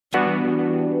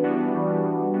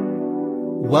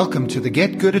Welcome to the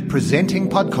Get Good at Presenting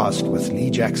podcast with Lee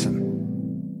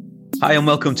Jackson. Hi, and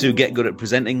welcome to Get Good at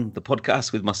Presenting, the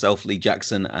podcast with myself, Lee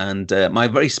Jackson, and my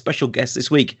very special guest this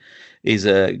week is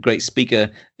a great speaker,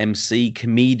 MC,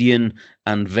 comedian,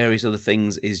 and various other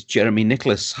things, is Jeremy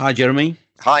Nicholas. Hi, Jeremy.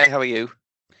 Hi, how are you?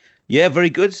 Yeah, very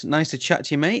good. Nice to chat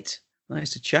to you, mate.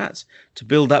 Nice to chat. To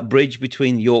build that bridge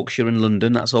between Yorkshire and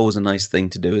London, that's always a nice thing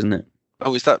to do, isn't it?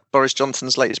 Oh, is that Boris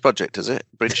Johnson's latest project, is it?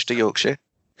 Bridge to Yorkshire?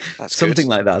 That's something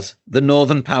good. Like that. The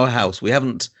Northern Powerhouse. We've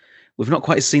not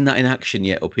quite seen that in action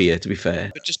yet up here, to be fair.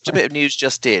 But just a bit of news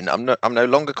just in. I'm no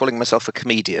longer calling myself a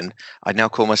comedian. I now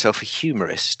call myself a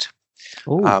humorist.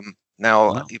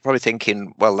 Now, Wow. You're probably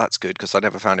thinking, well, that's good because I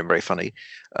never found him very funny.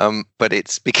 But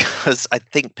it's because I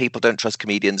think people don't trust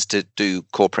comedians to do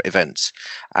corporate events.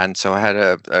 And so I had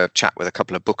a chat with a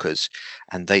couple of bookers,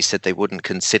 and they said they wouldn't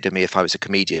consider me if I was a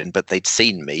comedian, but they'd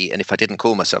seen me. And if I didn't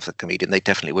call myself a comedian, they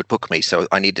definitely would book me. So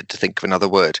I needed to think of another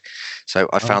word. So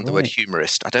I found the word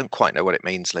humorist. I don't quite know what it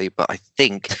means, Lee, but I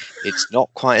think it's not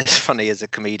quite as funny as a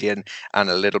comedian and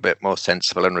a little bit more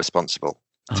sensible and responsible.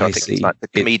 So I think it's like the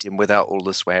comedian without all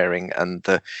the swearing and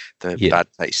the bad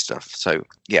taste stuff. So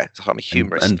yeah, I'm a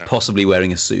humorist. And possibly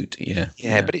wearing a suit, yeah.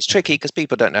 Yeah, but it's tricky because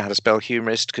people don't know how to spell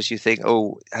humorist because you think,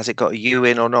 oh, has it got a U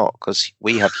in or not? Because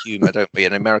we have humour, don't we?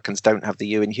 And Americans don't have the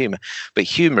U in humour. But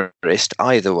humorist,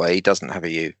 either way, doesn't have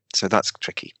a U. So that's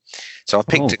tricky. So I've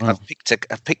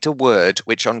picked a word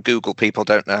which on Google people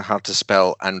don't know how to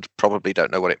spell and probably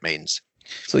don't know what it means.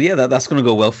 So yeah, that's going to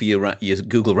go well for your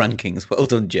Google rankings. Well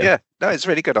done, Jem. Yeah, no, it's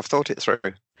really good. I've thought it through.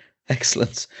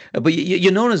 Excellent. But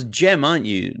you're known as Jem, aren't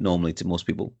you, normally to most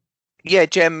people? Yeah,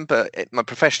 Jem, but my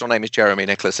professional name is Jeremy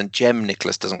Nicholas, and Jem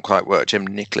Nicholas doesn't quite work. Jem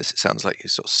Nicholas, it sounds like you're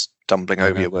sort of stumbling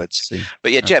over your words.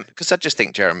 But yeah, Jem, because I just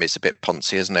think Jeremy is a bit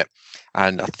poncy, isn't it?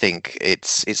 And I think it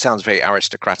sounds very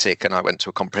aristocratic, and I went to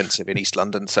a comprehensive in East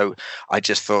London, so I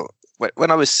just thought,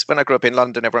 when I grew up in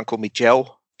London, everyone called me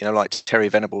Gel. You know, like Terry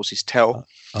Venables is Tell.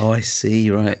 Oh, I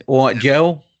see. Right. All right,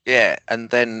 Joe. Yeah.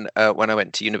 And then when I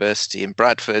went to university in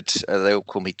Bradford, they all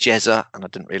called me Jezza, and I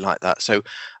didn't really like that. So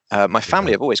my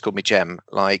family have always called me Jem.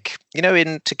 Like, you know,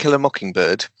 in To Kill a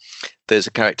Mockingbird, there's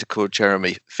a character called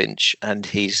Jeremy Finch, and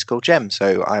he's called Jem.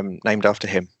 So I'm named after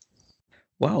him.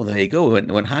 Wow, there you go.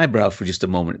 Went highbrow for just a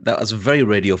moment. That was very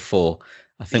Radio 4.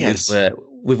 I think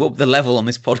we've upped the level on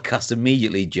this podcast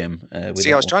immediately, Jem.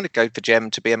 See, I was trying to go for Jem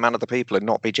to be a man of the people and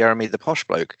not be Jeremy the posh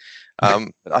bloke. I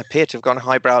appear to have gone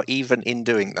highbrow even in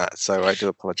doing that, so I do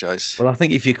apologise. Well, I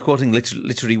think if you're quoting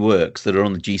literary works that are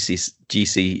on the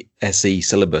GCSE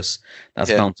syllabus, that's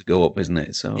bound to go up, isn't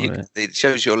it? So it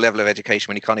shows your level of education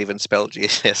when you can't even spell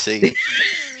GCSE.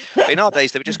 In our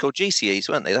days, they were just called GCEs,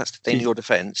 weren't they? That's in your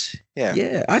defence. Yeah.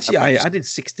 Yeah. Actually, I did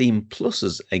 16 plus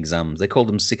as exams. They called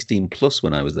them 16 plus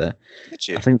when I was there. Did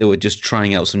you? I think they were just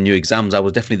trying out some new exams. I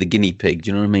was definitely the guinea pig. Do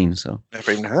you know what I mean? So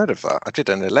never even heard of that. I did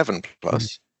an 11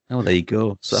 plus. Oh, there you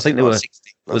go. So I think they were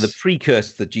the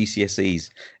precursor to the GCSEs.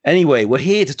 Anyway, we're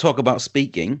here to talk about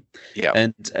speaking. Yeah.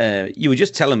 And you were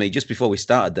just telling me just before we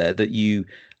started there that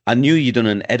I knew you'd done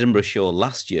an Edinburgh show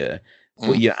last year.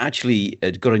 But you actually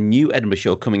got a new Edinburgh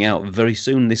show coming out very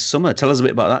soon this summer. Tell us a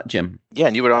bit about that, Jem. Yeah,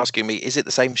 and you were asking me, is it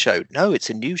the same show? No,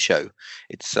 it's a new show.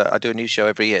 It's I do a new show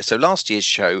every year. So last year's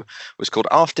show was called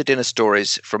After Dinner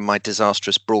Stories from My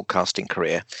Disastrous Broadcasting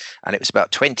Career. And it was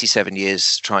about 27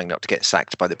 years trying not to get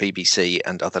sacked by the BBC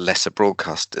and other lesser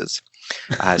broadcasters.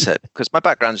 Because my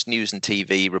background's news and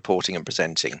TV, reporting and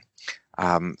presenting.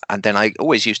 And then I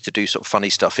always used to do sort of funny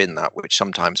stuff in that, which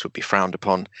sometimes would be frowned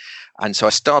upon. And so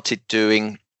I started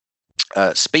doing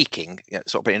speaking,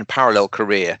 sort of in a parallel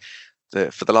career.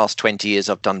 For the last 20 years,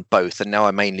 I've done both. And now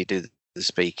I mainly do the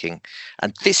speaking.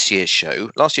 And last year's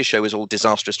show was all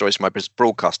disastrous stories from my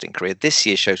broadcasting career. This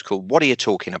year's show is called What Are You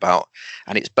Talking About?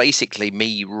 And it's basically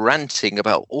me ranting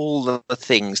about all the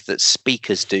things that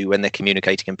speakers do when they're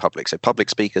communicating in public. So public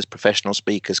speakers, professional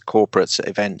speakers, corporates,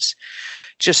 events.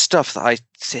 Just stuff that I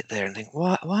sit there and think,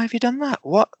 why have you done that?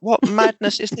 What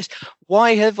madness is this?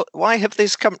 Why have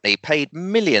this company paid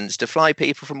millions to fly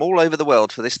people from all over the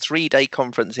world for this 3-day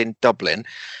conference in Dublin,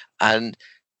 and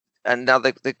now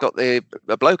they've got a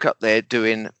bloke up there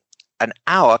doing an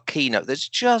hour keynote that's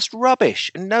just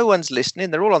rubbish and no one's listening.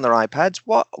 They're all on their iPads.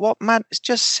 What man?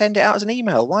 Just send it out as an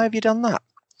email. Why have you done that?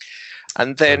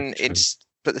 And then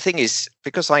But the thing is,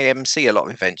 because I MC a lot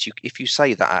of events, if you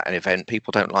say that at an event,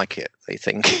 people don't like it. They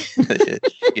think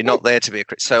you're not there to be a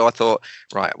critic. So I thought,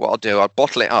 right, what I'll do, I'll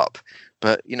bottle it up.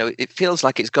 But, it feels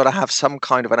like it's got to have some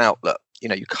kind of an outlet.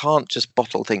 You can't just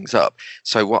bottle things up.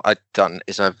 So what I've done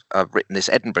is I've written this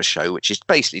Edinburgh show, which is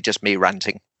basically just me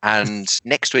ranting. And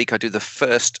next week I do the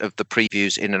first of the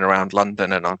previews in and around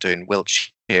London, and I'm doing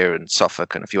Wiltshire here and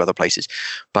Suffolk and a few other places.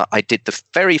 But I did the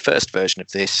very first version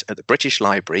of this at the British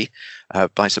Library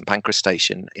by St Pancras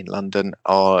Station in London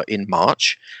in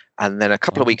March. And then a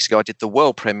couple of weeks ago, I did the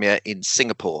world premiere in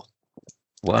Singapore.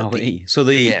 Wow. So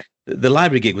the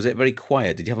library gig, was it very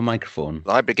quiet? Did you have a microphone? The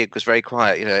library gig was very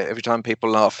quiet. You know, every time people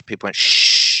laughed, people went,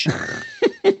 shh.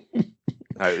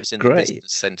 No, it was in the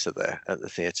business centre there at the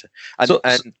theatre.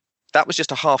 And that was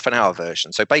just a half an hour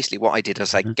version. So basically what I did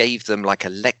is I gave them like a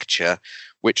lecture,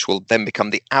 which will then become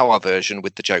the hour version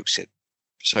with the jokes in.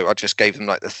 So I just gave them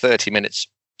like the 30 minutes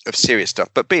of serious stuff.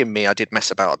 But being me, I did mess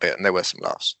about a bit and there were some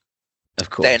laughs. Of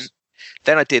course.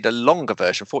 Then I did a longer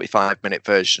version, 45-minute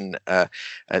version at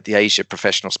the Asia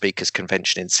Professional Speakers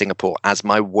Convention in Singapore as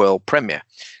my world premiere.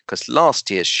 Because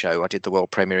last year's show, I did the world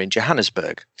premiere in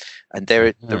Johannesburg. And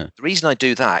the reason I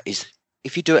do that is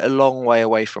if you do it a long way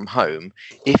away from home,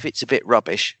 if it's a bit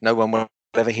rubbish, no one will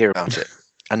ever hear about it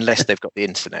unless they've got the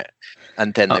internet.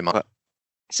 And then they might.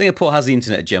 Singapore has the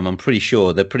internet, Jim. I'm pretty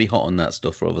sure they're pretty hot on that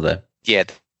stuff over there. Yeah,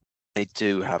 they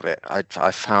do have it.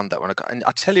 I found that when and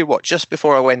I tell you what, just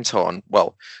before I went on,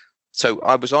 so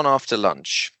I was on after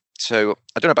lunch. So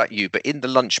I don't know about you, but in the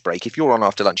lunch break, if you're on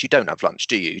after lunch, you don't have lunch,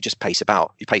 do you? You just pace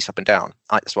about. You pace up and down.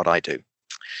 That's what I do.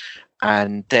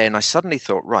 And then I suddenly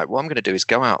thought, right, what I'm going to do is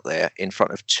go out there in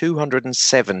front of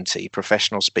 270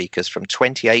 professional speakers from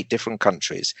 28 different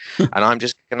countries. And I'm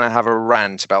just going to have a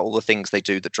rant about all the things they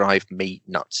do that drive me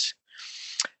nuts.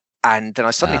 And then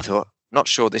I suddenly thought, not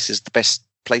sure this is the best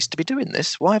place to be doing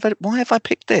this. Why have I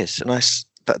picked this?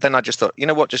 But then I just thought, you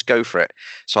know what, just go for it.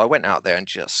 So I went out there and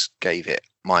just gave it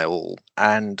my all.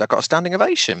 And I got a standing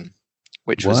ovation,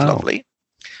 which was lovely.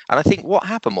 And I think what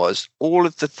happened was all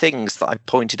of the things that I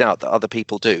pointed out that other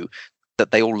people do, that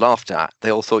they all laughed at,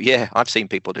 they all thought, yeah, I've seen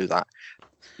people do that,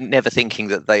 never thinking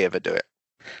that they ever do it.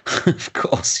 Of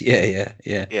course. Yeah.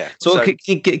 So can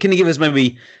you give us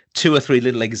maybe 2 or 3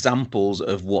 little examples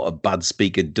of what a bad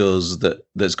speaker does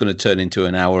that's going to turn into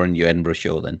an hour in your Edinburgh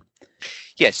show then?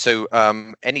 Yeah, so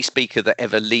any speaker that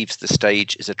ever leaves the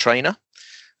stage is a trainer.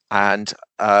 And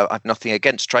I've nothing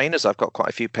against trainers. I've got quite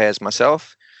a few pairs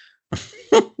myself.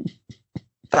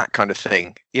 That kind of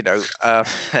thing, you know.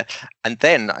 And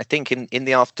then I think in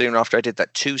the afternoon after I did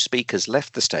that, 2 speakers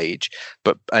left the stage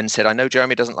and said, I know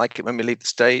Jeremy doesn't like it when we leave the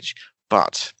stage,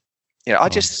 but you know, I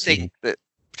just think that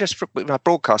just from my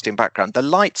broadcasting background, the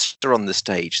lights are on the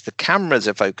stage, the cameras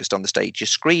are focused on the stage, your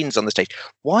screen's on the stage.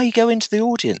 Why go into the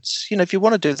audience? You know, if you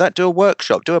want to do that, do a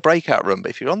workshop, do a breakout room.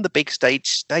 But if you're on the big stage,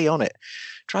 stay on it.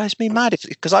 Drives me mad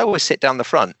because I always sit down the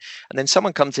front and then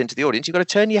someone comes into the audience, you've got to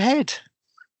turn your head.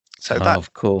 So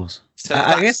of course. So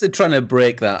I guess they're trying to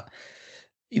break that.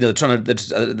 You know,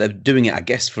 they're doing it, I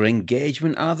guess, for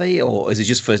engagement, are they? Or is it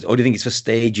just or do you think it's for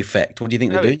stage effect? What do you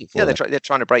think they're doing it for? Yeah, they're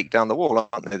trying to break down the wall,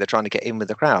 aren't they? They're trying to get in with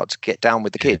the crowds, get down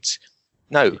with the kids.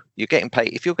 No, you're getting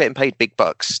paid. If you're getting paid big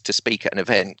bucks to speak at an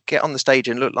event, get on the stage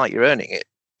and look like you're earning it.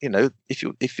 You know, if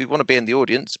you want to be in the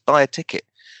audience, buy a ticket.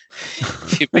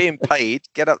 If you're being paid,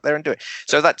 get up there and do it.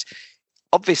 So that's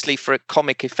obviously for a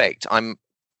comic effect. I'm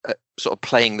sort of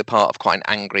playing the part of quite an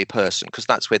angry person because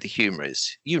that's where the humor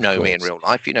is. You know me in real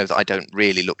life. You know that I don't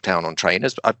really look down on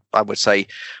trainers. I would say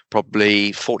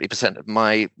probably 40% of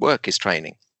my work is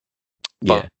training.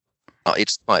 But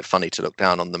it's quite funny to look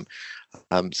down on them.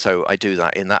 So I do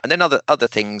that in that. And then other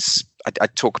things, I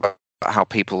talk about how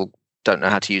people don't know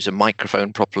how to use a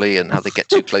microphone properly and how they get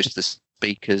too close to the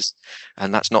speakers.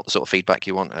 And that's not the sort of feedback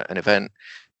you want at an event.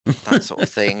 That sort of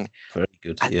thing. Very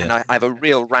good. And I have a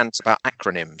real rant about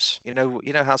acronyms. You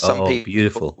know how some people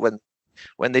beautiful.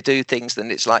 when they do things,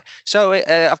 then it's like, so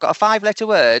I've got a 5-letter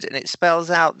word and it spells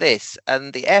out this,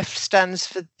 and the F stands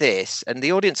for this, and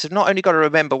the audience have not only got to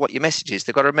remember what your message is,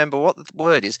 they've got to remember what the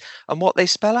word is and what they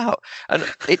spell out. And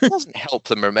it doesn't help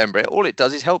them remember it. All it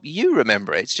does is help you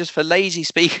remember it. It's just for lazy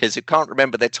speakers who can't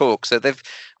remember their talk, so they've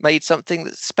made something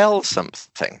that spells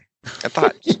something, and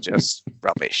that's just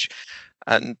rubbish.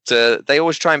 And they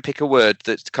always try and pick a word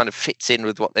that kind of fits in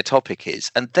with what their topic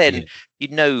is. And then you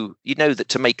know that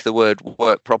to make the word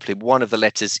work properly, one of the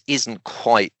letters isn't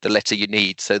quite the letter you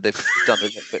need. So they've done a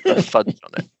little bit of fudge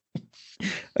on it.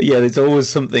 Yeah, there's always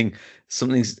something,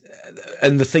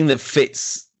 and the thing that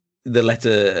fits the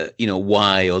letter, you know,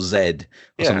 Y or Z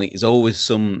or something is always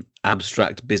some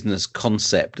abstract business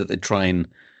concept that they try and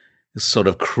sort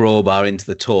of crowbar into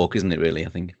the talk, isn't it? Really, I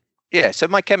think. Yeah, so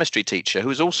my chemistry teacher, who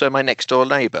was also my next door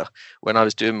neighbour when I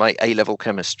was doing my A-level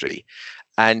chemistry,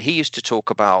 and he used to talk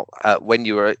about when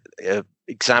you were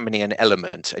examining an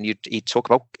element, and he'd talk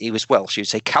about, he was Welsh, he would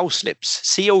say cowslips,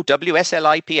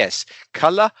 COWSLIPS,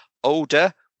 colour,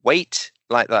 odour, weight,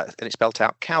 like that, and it spelled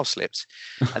out cowslips.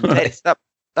 And then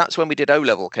that's when we did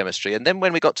O-level chemistry. And then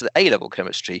when we got to the A-level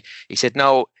chemistry, he said,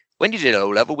 no, when you did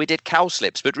O-level, we did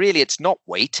cowslips, but really it's not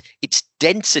weight, it's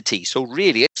density. So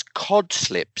really it's cod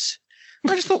slips.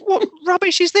 I just thought, what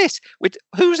rubbish is this?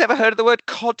 Who's ever heard of the word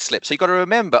cod slip? So you got to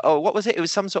remember, what was it? It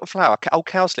was some sort of flour.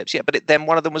 Cowslips. Yeah, but then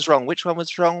one of them was wrong. Which one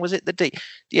was wrong? Was it the D?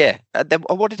 Yeah. And then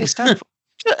what did it stand for?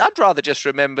 I'd rather just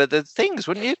remember the things,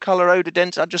 wouldn't you? Colour, odour,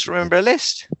 density. I'd just remember a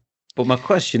list. But my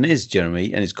question is,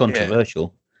 Jeremy, and it's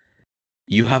controversial.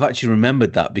 Yeah. You have actually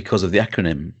remembered that because of the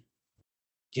acronym.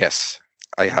 Yes,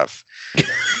 I have.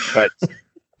 But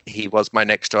he was my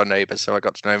next door neighbour, so I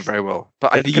got to know him very well.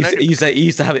 But he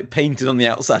used to have it painted on the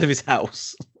outside of his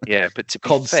house. Yeah, but to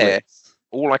be fair,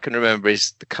 all I can remember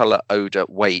is the colour, odour,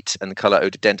 weight, and the colour,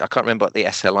 odour, density. I can't remember what the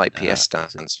SLIPS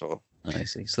stands for. I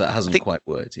see. So that hasn't quite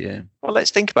worked, yeah. Well,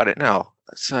 let's think about it now.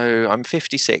 So I'm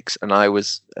 56 and I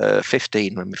was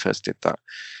 15 when we first did that.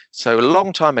 So a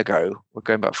long time ago, we're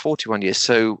going back 41 years.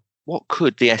 So what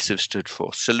could the S have stood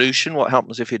for? Solution, what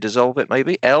happens if you dissolve it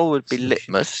maybe? L would be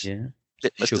litmus. Yeah.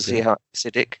 Litmus to see how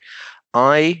acidic.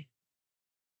 I,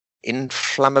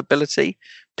 inflammability.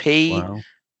 P,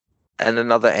 and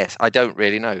another S. I don't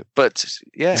really know. But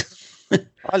yeah.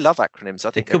 I love acronyms.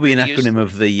 I think it could be an acronym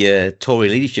of the Tory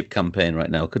leadership campaign right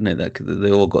now, couldn't it?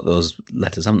 They all got those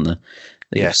letters, haven't they?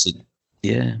 Yes.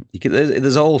 Yeah.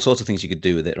 There's all sorts of things you could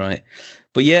do with it, right?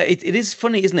 But yeah, it is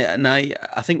funny, isn't it? And I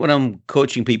think when I'm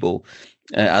coaching people,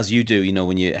 as you do,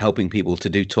 when you're helping people to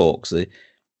do talks,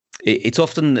 it's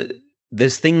often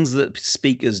there's things that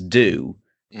speakers do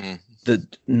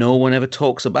that no one ever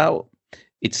talks about.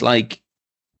 It's like,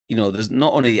 there's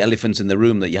not only the elephants in the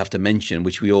room that you have to mention,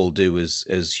 which we all do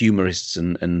as humorists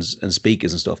and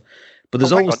speakers and stuff. But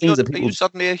there's always things that people. Are you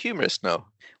suddenly a humorist now?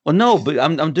 Well, no, but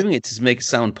I'm doing it to make it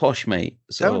sound posh, mate.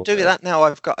 So, don't do that now.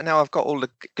 I've got all the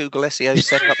Google SEO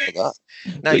set up for that.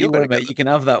 No, you can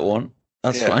have that one.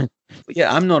 That's fine. But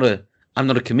yeah, I'm not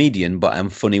a comedian, but I'm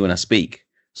funny when I speak.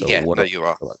 So yeah, no, you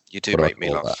are. You do make me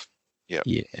laugh. Yeah.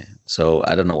 Yeah. So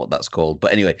I don't know what that's called,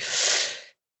 but anyway.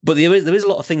 But there is a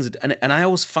lot of things, and I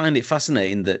always find it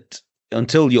fascinating that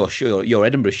until your show, your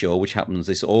Edinburgh show, which happens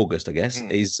this August, I guess,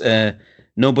 is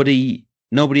nobody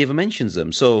ever mentions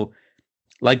them. So,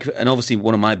 and obviously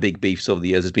one of my big beefs over the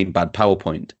years has been bad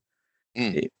PowerPoint.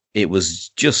 It was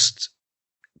just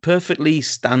perfectly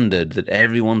standard that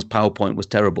everyone's PowerPoint was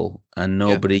terrible, and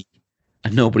nobody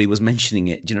was mentioning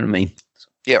it. Do you know what I mean?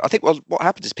 Yeah, I think what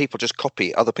happens is people just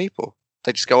copy other people.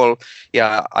 They just go,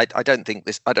 I don't think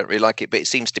this, I don't really like it, but it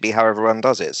seems to be how everyone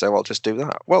does it, so I'll just do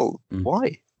that. Well,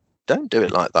 why? Don't do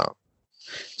it like that.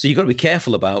 So you've got to be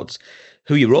careful about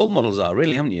who your role models are,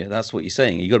 really, haven't you? That's what you're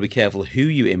saying. You've got to be careful who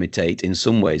you imitate in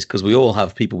some ways, because we all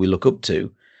have people we look up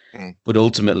to, but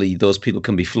ultimately those people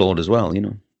can be flawed as well,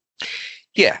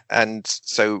 Yeah, and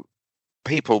so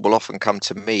people will often come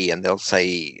to me and they'll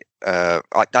say,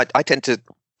 I tend to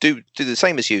do the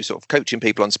same as you, sort of coaching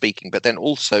people on speaking, but then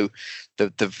also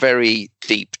the very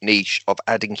deep niche of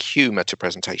adding humor to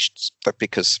presentations,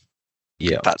 because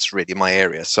that's really my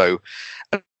area. So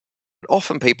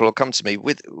often people will come to me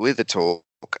with a talk,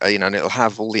 and it'll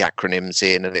have all the acronyms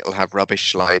in, and it'll have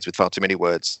rubbish slides with far too many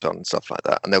words on and stuff like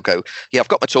that. And they'll go, I've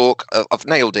got my talk, I've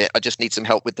nailed it, I just need some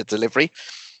help with the delivery.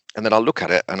 And then I'll look at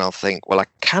it and I'll think, well, I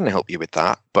can help you with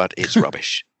that, but it's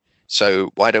rubbish.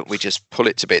 So why don't we just pull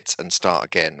it to bits and start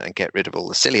again and get rid of all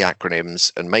the silly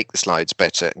acronyms and make the slides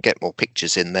better and get more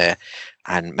pictures in there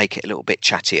and make it a little bit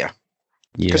chattier?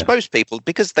 Because most people,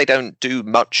 because they don't do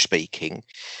much speaking,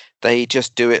 they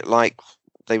just do it like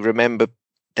they remember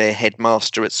their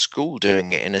headmaster at school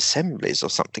doing it in assemblies or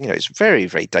something. It's very,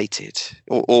 very dated.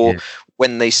 Or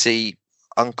when they see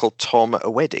Uncle Tom at a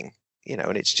wedding,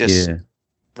 and it's just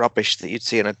rubbish that you'd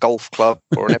see in a golf club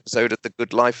or an episode of The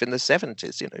Good Life in the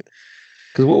 70s,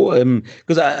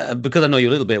 because I know you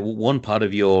a little bit. One part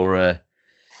of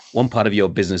your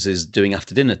business is doing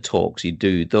after dinner talks. You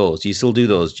do those. Do you still do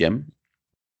those, Jem?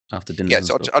 After dinner. Yeah.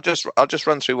 So I'll just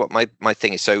run through what my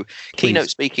thing is. So keynote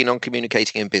speaking on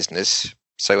communicating in business.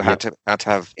 So how to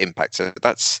have impact. So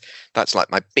that's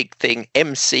like my big thing.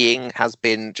 MCing has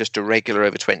been just a regular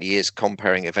over 20 years,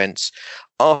 comparing events.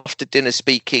 After dinner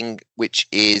speaking, which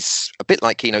is a bit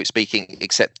like keynote speaking,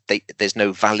 except there's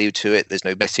no value to it. There's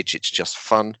no message. It's just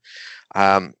fun.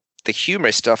 The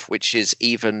humorous stuff, which is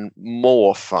even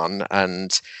more fun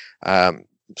and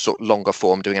sort of longer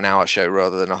form, doing an hour show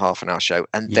rather than a half an hour show.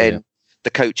 And then the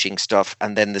coaching stuff.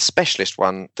 And then the specialist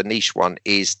one, the niche one,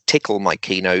 is Tickle My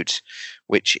Keynote,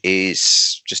 which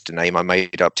is just a name I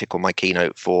made up, Tickle My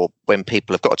Keynote, for when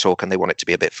people have got a talk and they want it to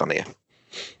be a bit funnier.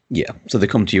 Yeah. So they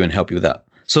come to you and help you with that.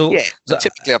 So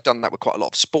typically I've done that with quite a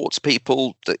lot of sports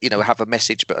people that, have a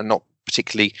message but are not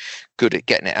particularly good at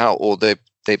getting it out, or they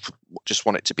just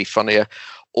want it to be funnier,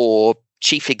 or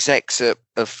chief execs of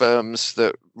firms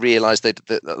that realise that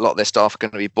a lot of their staff are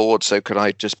going to be bored, so could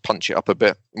I just punch it up a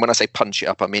bit? When I say punch it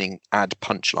up, I'm meaning add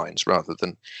punchlines rather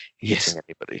than hitting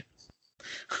anybody.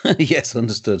 Yes,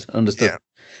 understood. Yeah.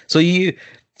 So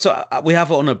we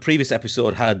have on a previous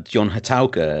episode had John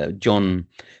Hatauka. John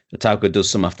Hatauka does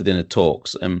some after dinner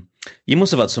talks. You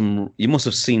must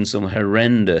have seen some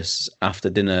horrendous after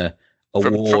dinner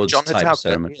awards from type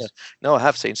ceremonies. Yeah. No, I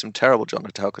have seen some terrible John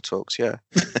Hatauka talks. Yeah.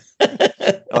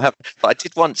 But I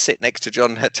did once sit next to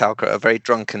John Hatauka at a very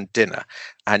drunken dinner,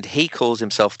 and he calls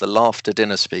himself the laughter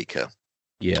dinner speaker.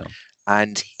 Yeah.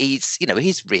 And he's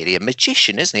really a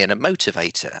magician, isn't he? And a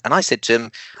motivator. And I said to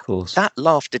him, of course, that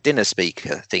laughter dinner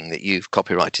speaker thing that you've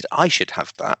copyrighted, I should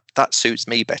have that. That suits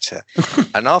me better.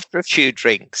 And after a few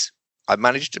drinks, I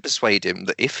managed to persuade him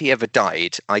that if he ever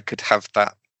died, I could have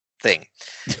that thing.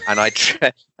 And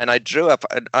I drew up.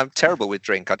 And I'm terrible with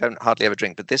drink. I don't hardly ever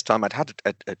drink, but this time I'd had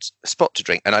a spot to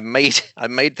drink, and I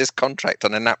made this contract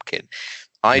on a napkin.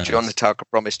 Nice. John Hatauka,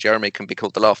 promised Jeremy can be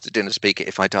called the laughter dinner speaker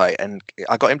if I die, and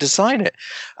I got him to sign it.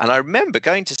 And I remember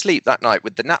going to sleep that night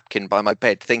with the napkin by my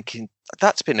bed, thinking,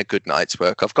 that's been a good night's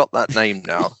work. I've got that name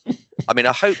now. I mean,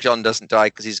 I hope John doesn't die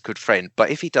because he's a good friend,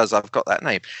 but if he does, I've got that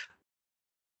name.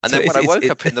 And then when I woke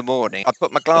up in the morning, I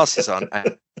put my glasses on,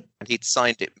 and he'd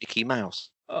signed it Mickey Mouse.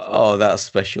 Oh, that's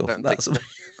special. I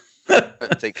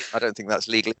don't think that's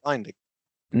legally binding.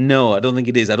 No, I don't think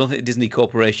it is. I don't think Disney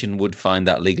Corporation would find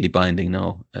that legally binding.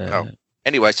 No.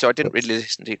 Anyway, so I didn't really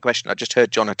listen to your question. I just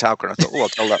heard John Hatauka, and I thought, I'll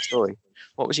tell that story.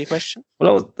 What was your question?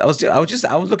 Well, I was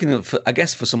looking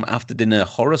for some after dinner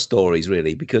horror stories,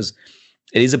 really, because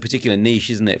it is a particular niche,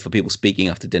 isn't it, for people speaking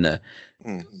after dinner.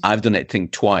 I've done it, I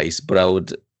think, twice, but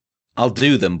I'll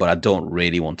do them, but I don't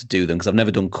really want to do them because I've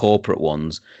never done corporate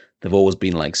ones. They've always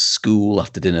been like school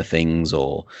after dinner things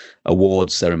or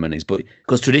awards ceremonies. But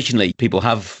because traditionally people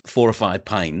have 4 or 5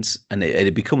 pints and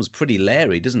it becomes pretty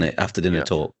leery, doesn't it, after dinner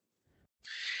talk?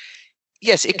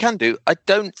 Yes, it can do. I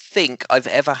don't think I've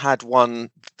ever had one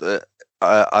that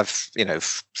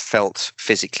I've felt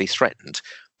physically threatened,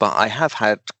 but I have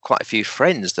had quite a few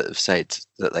friends that have said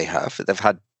that they have. They've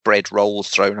had bread rolls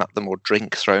thrown at them or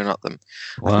drink thrown at them.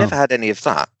 Wow. I've never had any of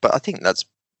that, but I think that's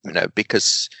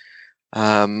because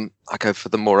I go for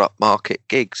the more upmarket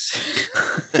gigs.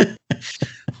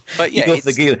 But yeah,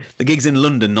 the gigs in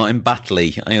London, not in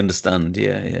Batley. I understand.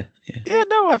 Yeah.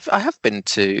 No, I've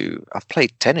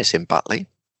played tennis in Batley.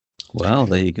 Well,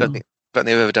 there you go. Don't think I've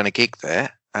ever done a gig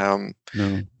there. No,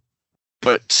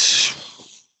 but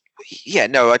yeah,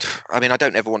 no. I mean, I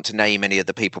don't ever want to name any of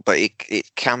the people, but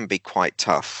it can be quite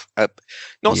tough.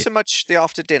 Not so much the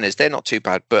after dinners; they're not too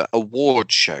bad, but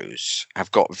award shows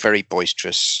have got very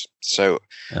boisterous. So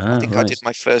I think I did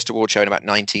my first award show in about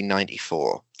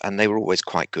 1994, and they were always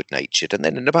quite good-natured. And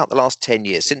then in about the last 10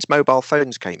 years, since mobile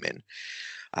phones came in,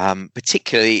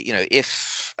 particularly,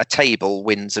 if a table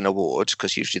wins an award,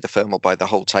 because usually the firm will buy the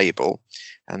whole table,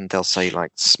 and they'll say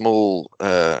like small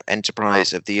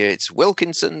enterprise of the year, it's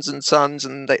Wilkinson's and Sons,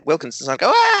 and Wilkinson's Sons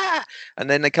go, ah! And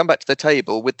then they come back to the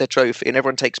table with their trophy, and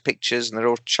everyone takes pictures, and they're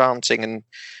all chanting, and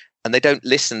they don't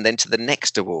listen then to the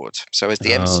next award. So as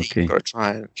the MC, you've got to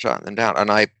try and shut them down. And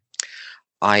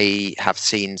I have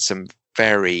seen some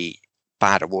very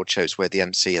bad award shows where the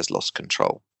MC has lost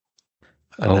control.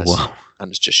 And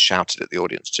has just shouted at the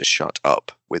audience to shut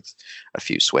up with a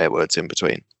few swear words in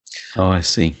between. Oh, I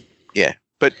see. Yeah.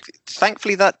 But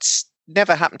thankfully that's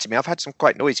never happened to me. I've had some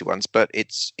quite noisy ones, but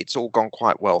it's all gone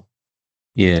quite well.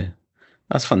 Yeah.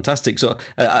 That's fantastic. So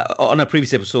on a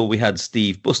previous episode, we had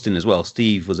Steve Bustin as well.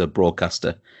 Steve was a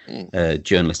broadcaster,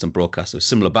 journalist and broadcaster,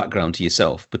 similar background to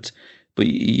yourself. But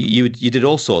you did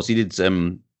all sorts. You did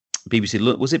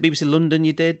BBC. Was it BBC London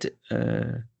you did?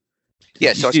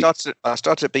 Yeah, so I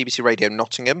started at BBC Radio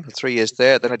Nottingham, 3 years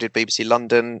there. Then I did BBC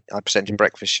London. I presented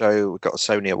Breakfast Show. We got a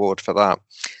Sony Award for that.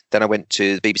 Then I went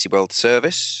to the BBC World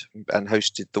Service and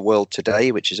hosted The World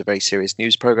Today, which is a very serious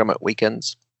news programme at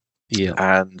weekends. Yeah.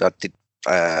 And I did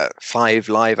 5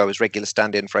 Live. I was regular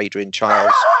stand-in for Adrian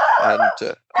Childs. And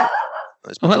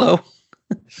hello.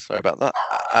 Sorry about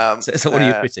that. So one of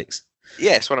your critics?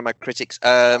 Yes, one of my critics.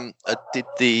 I did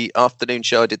the afternoon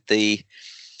show. I did the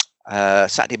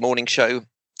Saturday morning show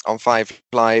on 5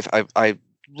 Live. I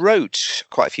wrote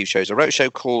quite a few shows. I wrote a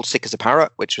show called Sick as a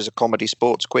Parrot, which was a comedy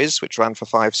sports quiz, which ran for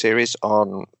 5 series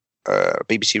on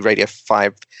BBC Radio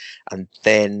 5 and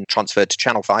then transferred to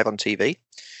Channel 5 on TV.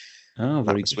 Oh,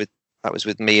 very good. That was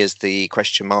with me as the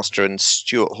question master and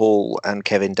Stuart Hall and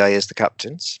Kevin Day as the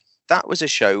captains. That was a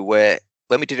show where,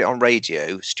 when we did it on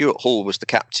radio, Stuart Hall was the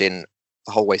captain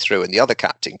the whole way through, and the other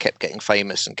captain kept getting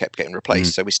famous and kept getting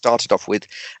replaced. So we started off with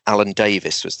Alan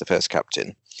Davis was the first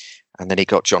captain, and then he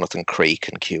got Jonathan Creek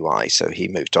and QI, so he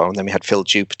moved on. And then we had Phil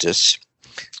Jupitus,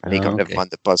 and he got Never Mind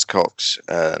the Buzzcocks,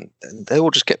 and they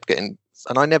all just kept getting,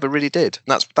 and I never really did.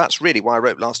 And that's really why I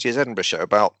wrote last year's Edinburgh show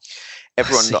about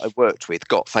everyone that I worked with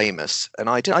got famous. And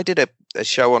I did a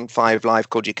show on 5 Live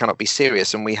called You Cannot Be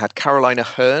Serious, and we had Carolina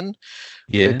Hearn,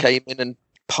 who came in and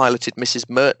piloted Mrs.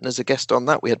 Merton as a guest on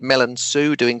that. We had Mel and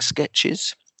Sue doing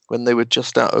sketches when they were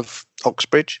just out of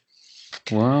Oxbridge.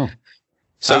 Wow.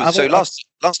 So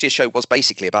last year's show was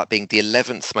basically about being the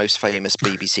 11th most famous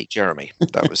BBC Jeremy.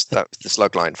 That was the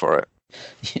slug line for it.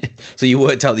 Yeah. So you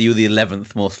worked out that you were the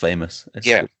 11th most famous.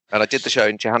 Yeah, and I did the show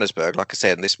in Johannesburg, like I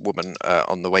said, and this woman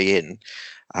on the way in,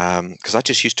 because I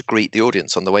just used to greet the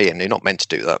audience on the way in. You're not meant to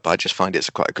do that, but I just find it's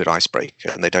quite a good icebreaker,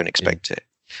 and they don't expect it.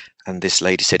 And this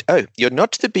lady said, "Oh, you're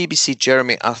not the BBC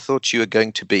Jeremy I thought you were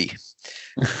going to be."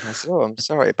 I said, "Oh, I'm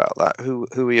sorry about that. Who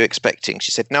are you expecting?"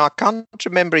 She said, "No, I can't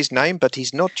remember his name, but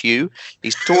he's not you.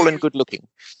 He's tall and good looking."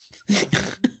 Thank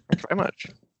you very much.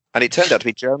 And it turned out to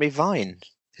be Jeremy Vine,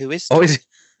 who is tall. Oh, is it?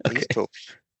 Okay. Tall.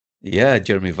 Yeah,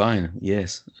 Jeremy Vine.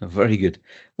 Yes, very good.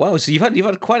 Wow. So you've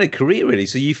had quite a career, really.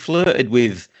 So you flirted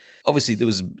with, obviously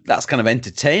that's kind of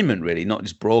entertainment, really, not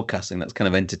just broadcasting. That's kind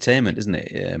of entertainment, isn't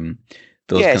it?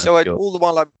 So all the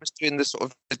while I was doing the sort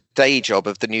of the day job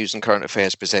of the news and current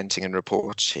affairs presenting and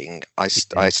reporting, I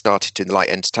started doing the light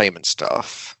entertainment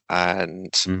stuff.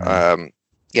 And so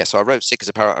I wrote Sick as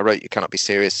a Parrot, I wrote You Cannot Be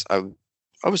Serious. I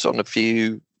was on a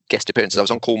few guest appearances. I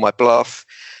was on Call My Bluff.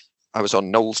 I was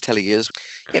on Noel's Telly Years.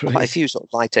 Yeah, quite a few sort of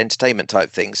light entertainment type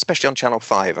things, especially on Channel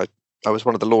 5. I was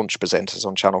one of the launch presenters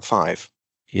on Channel 5.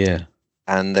 Yeah.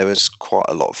 And there was quite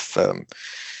a lot of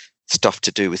stuff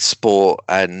to do with sport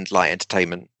and light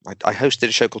entertainment. I hosted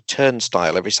a show called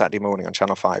Turnstile every Saturday morning on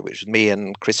Channel 5, which was me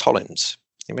and Chris Hollins.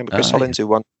 You remember Chris Hollins, who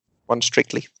won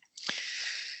Strictly?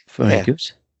 Very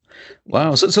good.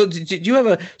 Wow. So did you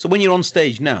ever? So when you're on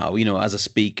stage now, as a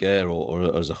speaker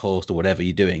or as a host or whatever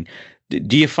you're doing,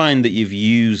 do you find that you've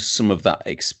used some of that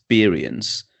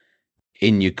experience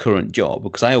in your current job?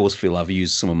 Because I always feel I've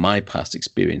used some of my past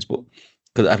experience, but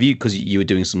because you were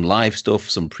doing some live stuff,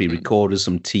 some pre-recorders,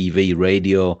 some TV,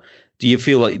 radio. Do you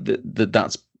feel like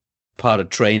that's part of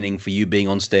training for you being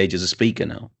on stage as a speaker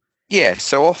now? Yeah,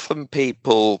 so often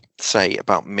people say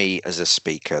about me as a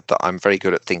speaker that I'm very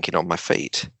good at thinking on my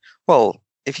feet. Well,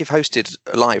 if you've hosted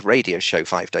a live radio show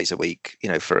 5 days a week,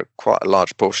 for quite a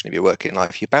large portion of your working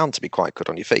life, you're bound to be quite good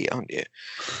on your feet, aren't you?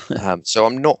 So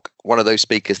I'm not one of those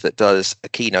speakers that does a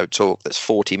keynote talk that's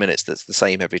 40 minutes that's the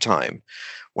same every time.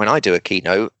 When I do a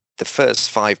keynote, the first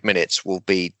 5 minutes will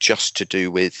be just to do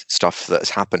with stuff that has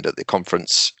happened at the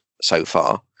conference so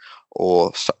far,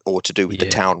 or to do with the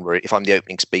town we're in. If I'm the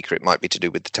opening speaker, it might be to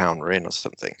do with the town we're in or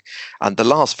something. And the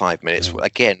last 5 minutes,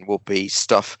 again, will be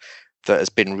stuff that has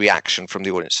been reaction from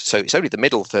the audience. So it's only the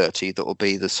middle 30 that will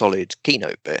be the solid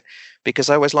keynote bit, because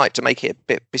I always like to make it a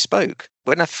bit bespoke.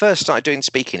 When I first started doing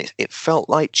speaking, it felt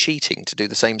like cheating to do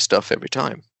the same stuff every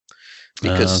time.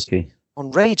 Because on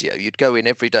radio, you'd go in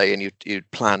every day and you'd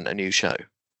plan a new show.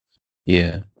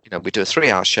 Yeah. We'd do a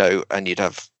 3-hour show and you'd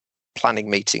have planning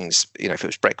meetings, if it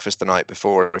was breakfast the night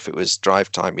before, if it was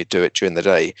drive time, you'd do it during the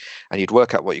day and you'd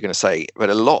work out what you're going to say. But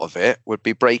a lot of it would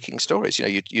be breaking stories.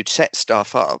 You'd set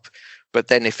stuff up, but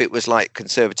then if it was like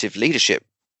conservative leadership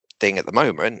thing at the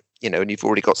moment, and you've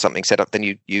already got something set up,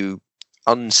 then you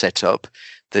unset up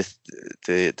the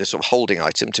sort of holding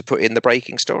item to put in the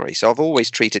breaking story. So I've always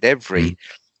treated every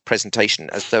presentation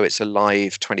as though it's a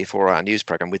live 24-hour news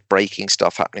program with breaking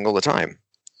stuff happening all the time.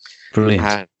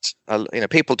 Brilliant. And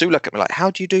people do look at me like,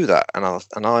 how do you do that? And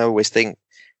I always think,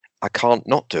 I can't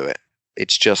not do it.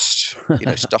 It's just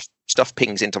stuff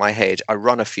pings into my head. I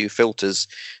run a few filters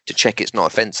to check it's not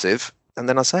offensive, and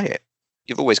then I say it.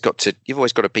 You've always got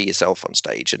to be yourself on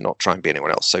stage and not try and be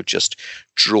anyone else. So just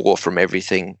draw from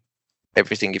everything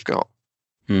you've got.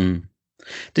 Did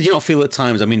you not feel at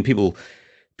times? I mean, people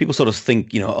sort of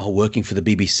think, working for the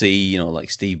BBC,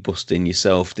 like Steve Bustin,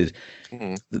 yourself,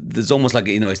 there's almost like,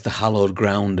 it's the hallowed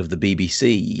ground of the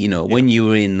BBC. When you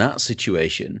were in that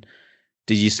situation,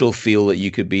 did you still feel that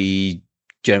you could be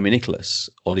Jeremy Nicholas,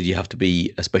 or did you have to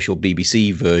be a special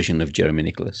BBC version of Jeremy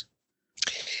Nicholas?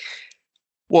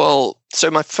 Well,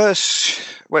 so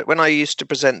when I used to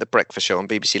present the breakfast show on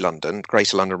BBC London,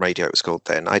 Greater London Radio it was called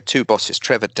then, I had 2 bosses,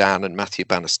 Trevor Dan and Matthew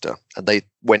Bannister, and they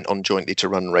went on jointly to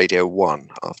run Radio 1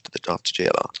 after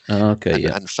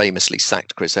GLR. And famously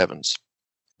sacked Chris Evans.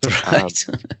 Right.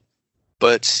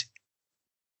 But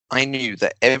I knew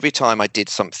that every time I did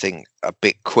something a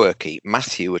bit quirky,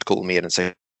 Matthew would call me in and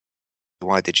say,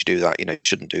 why did you do that? You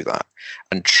shouldn't do that.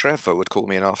 And Trevor would call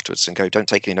me in afterwards and go, don't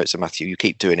take any notes of Matthew. You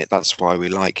keep doing it. That's why we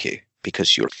like you,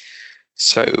 because you're.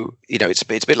 So, it's a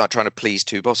bit like trying to please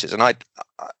two bosses. And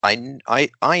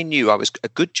I knew I was a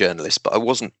good journalist, but I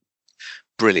wasn't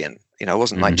brilliant. I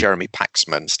wasn't like Jeremy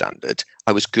Paxman standard.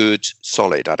 I was good,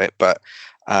 solid at it. But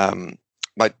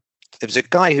there was a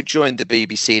guy who joined the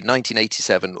BBC in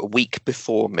 1987, a week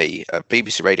before me, at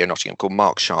BBC Radio Nottingham, called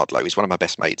Mark Shardlow. He's one of my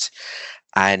best mates.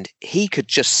 And he could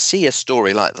just see a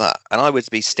story like that. And I would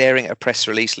be staring at a press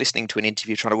release, listening to an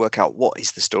interview, trying to work out what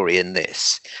is the story in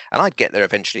this. And I'd get there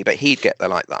eventually, but he'd get there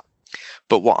like that.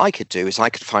 But what I could do is I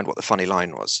could find what the funny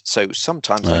line was. So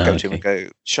sometimes I'd go to him and go,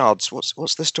 Shards,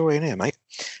 what's the story in here, mate?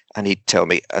 And he'd tell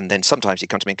me. And then sometimes he'd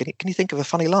come to me and can you think of a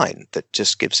funny line that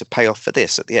just gives a payoff for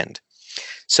this at the end?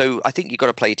 So I think you've got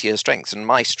to play to your strengths. And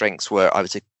my strengths were I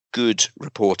was a good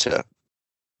reporter,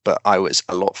 but I was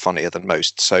a lot funnier than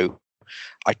most. So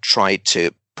I tried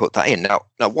to put that in. Now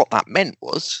what that meant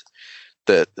was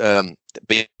that the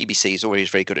BBC is always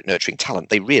very good at nurturing talent.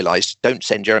 They realised, don't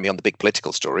send Jeremy on the big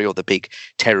political story or the big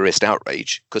terrorist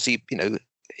outrage, because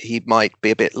he might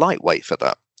be a bit lightweight for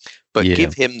that. But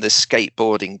give him the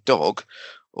skateboarding dog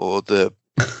or the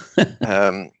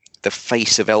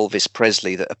face of Elvis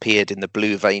Presley that appeared in the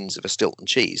blue veins of a Stilton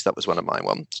cheese. That was one of my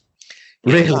ones.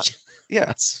 Really?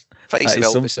 Face of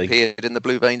Elvis appeared in the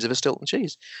blue veins of a Stilton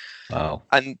cheese. Wow.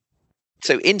 And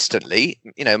so instantly,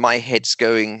 my head's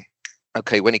going,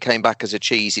 okay, when he came back as a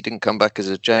cheese, he didn't come back as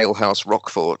a jailhouse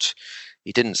Roquefort.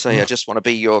 He didn't say, I just want to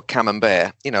be your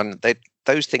camembert. And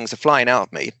those things are flying out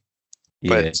of me.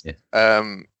 But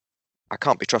I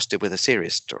can't be trusted with a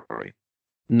serious story.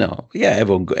 No. Yeah,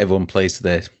 everyone plays to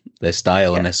their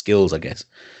style and their skills, I guess.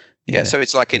 Yeah, so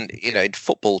it's like in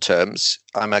football terms,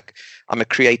 I'm a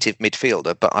creative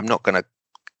midfielder, but I'm not going to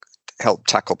help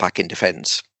tackle back in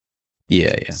defence.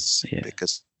 Yeah.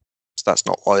 Because that's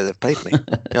not why they've paid me.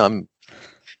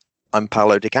 I'm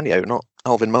Paolo Di Canio, not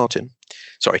Alvin Martin.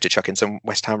 Sorry to chuck in some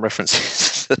West Ham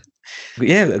references.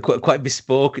 Yeah, quite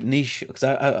bespoke, niche, because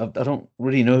I don't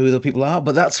really know who the people are,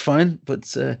 but that's fine. But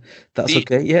that's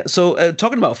okay. Yeah. So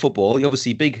talking about football, you're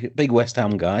obviously big West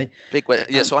Ham guy.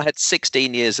 So I had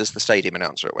 16 years as the stadium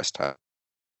announcer at West Ham.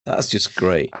 That's just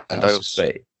great. That's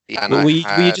great. Yeah, but were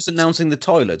you just announcing the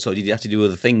toilets, or did you have to do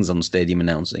other things on stadium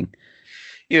announcing?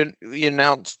 You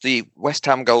announced the West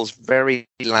Ham goals very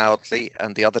loudly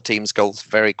and the other team's goals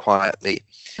very quietly.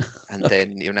 And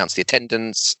then you announce the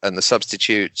attendance and the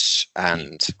substitutes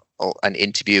and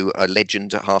interview a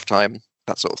legend at halftime,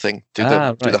 that sort of thing. Do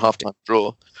the halftime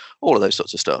draw, all of those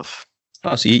sorts of stuff.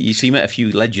 Oh, so you met a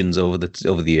few legends over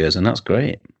the years, and that's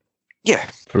great. Yeah,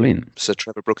 brilliant. Sir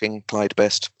Trevor Brooking, Clyde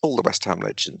Best, all the West Ham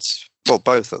legends. Well,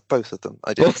 both of them.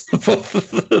 I did.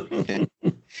 Yeah.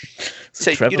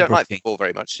 So you don't like football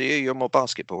very much, do you? You're more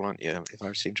basketball, aren't you? If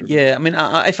I seem to remember. Yeah, I mean,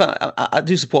 I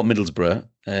do support Middlesbrough,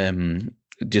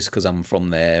 just because I'm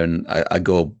from there, and I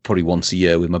go probably once a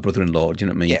year with my brother-in-law. Do you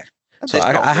know what I mean? Yeah. So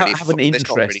I have an interest.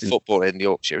 There's not really football in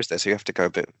Yorkshire, is there? So you have to go a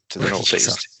bit to the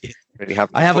northeast.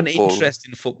 I have an interest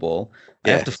in football.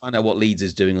 Yeah. I have to find out what Leeds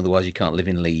is doing, otherwise you can't live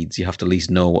in Leeds. You have to at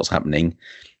least know what's happening,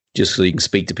 just so you can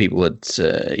speak to people at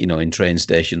in train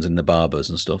stations and the barbers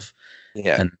and stuff.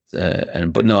 Yeah.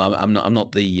 But no, I'm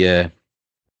not the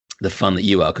fan that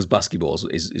you are, because basketball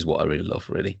is what I really love,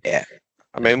 really. Yeah.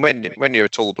 I mean, when you're a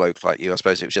tall bloke like you, I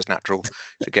suppose it was just natural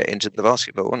to get into the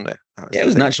basketball, wasn't it? Yeah, it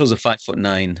was natural as a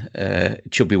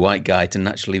 5'9", chubby white guy to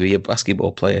naturally be a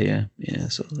basketball player. Yeah.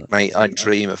 So mate, I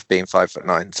dream of being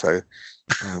 5'9". So,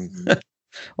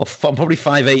 well, I'm probably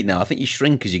 5'8" now. I think you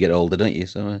shrink as you get older, don't you?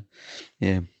 So,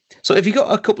 yeah. So, have you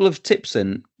got a couple of tips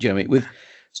then, Jeremy?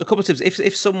 So, a couple of tips.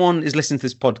 If someone is listening to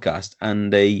this podcast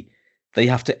and they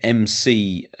have to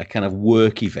MC a kind of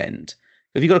work event.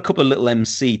 Have you got a couple of little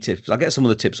MC tips? I'll get some of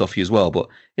the tips off you as well, but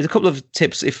there's a couple of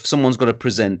tips if someone's got to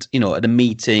present, at a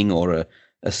meeting or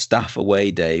a staff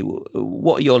away day.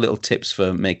 What are your little tips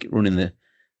for running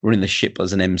the ship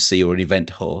as an MC or an event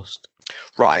host?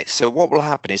 Right. So what will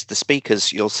happen is the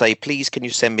speakers, you'll say, please, can you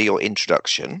send me your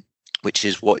introduction, which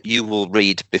is what you will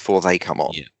read before they come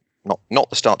on. Yeah. Not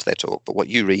the start of their talk, but what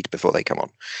you read before they come on.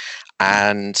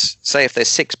 And say if there's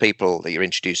 6 people that you're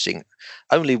introducing,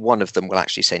 only one of them will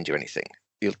actually send you anything.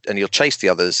 You'll chase the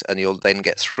others, and you'll then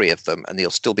get 3 of them, and there'll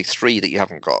still be 3 that you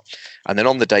haven't got. And then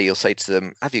on the day, you'll say to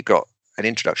them, have you got an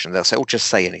introduction? They'll say, oh, just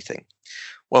say anything.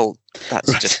 Well,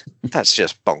 that's just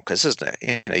bonkers, isn't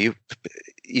it?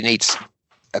 You need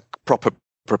a proper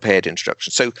prepared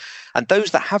introduction. So, and those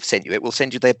that have sent you it will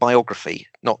send you their biography,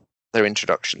 not their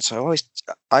introduction. So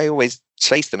I always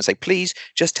chase them and say, please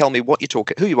just tell me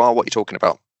who you are, what you're talking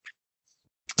about.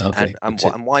 Okay.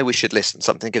 And why we should listen.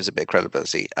 Something that gives a bit of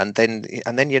credibility, and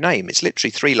then your name. It's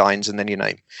literally 3 lines and then your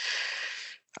name.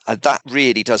 That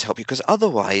really does help you, because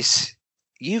otherwise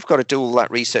you've got to do all that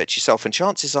research yourself, and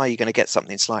chances are you're going to get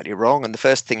something slightly wrong. And the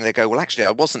first thing they go, well, actually,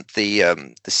 I wasn't the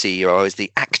CEO. I was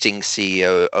the acting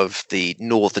CEO of the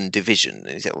Northern Division.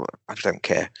 And you say, well, I don't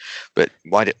care, but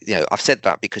why? I've said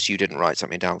that because you didn't write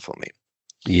something down for me.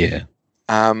 Yeah.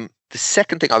 The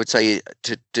second thing I would say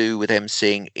to do with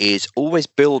emceeing is always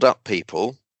build up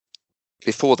people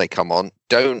before they come on.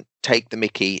 Don't take the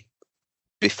mickey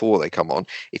before they come on.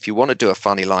 If you want to do a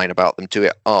funny line about them, do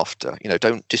it after.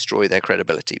 Don't destroy their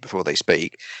credibility before they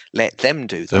speak. Let them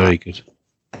do that. Very good.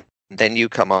 Then you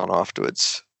come on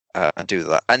afterwards and do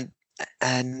that.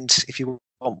 And if you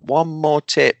want one more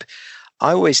tip,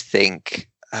 I always think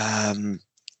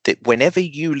that whenever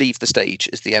you leave the stage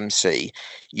as the MC,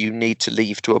 you need to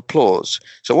leave to applause.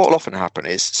 So what will often happen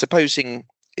is, supposing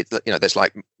there's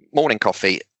like morning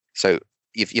coffee. So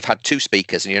you've had 2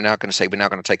 speakers, and you're now going to say, we're now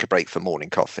going to take a break for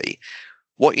morning coffee.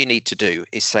 What you need to do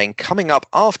is saying, coming up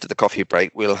after the coffee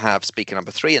break, we'll have speaker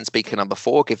number 3 and speaker number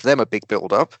 4. Give them a big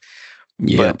build up.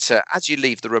 Yeah. But as you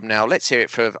leave the room now, let's hear it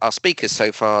for our speakers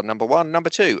so far, number 1, number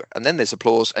 2. And then there's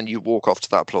applause, and you walk off to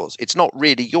that applause. It's not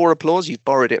really your applause. You've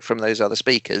borrowed it from those other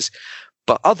speakers.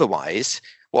 But otherwise,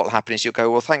 what will happen is you'll go,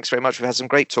 well, thanks very much. We've had some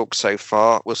great talks so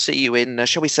far. We'll see you in,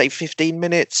 shall we say, 15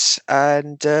 minutes,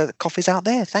 and the coffee's out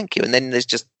there. Thank you. And then there's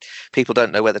just, people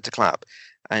don't know whether to clap,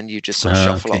 and you just sort of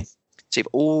shuffle off. So you've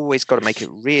always got to make it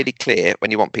really clear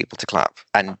when you want people to clap,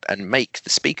 and make the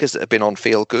speakers that have been on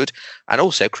feel good, and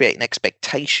also create an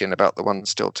expectation about the ones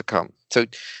still to come. So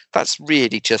that's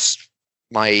really just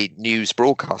my news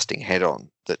broadcasting head on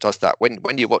that does that.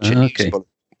 When you watch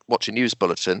a news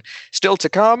bulletin, still to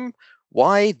come,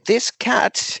 why this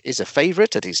cat is a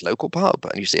favorite at his local pub,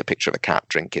 and you see a picture of a cat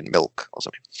drinking milk or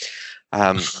something.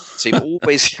 So you've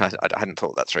always, I hadn't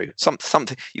thought that through.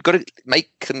 Something you've got to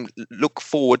make them look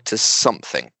forward to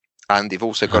something, and you've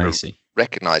also got to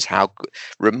recognize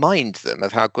remind them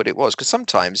of how good it was. Because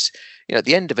sometimes, at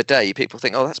the end of a day, people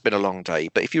think, oh, that's been a long day.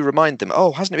 But if you remind them,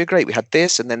 oh, hasn't it been great? We had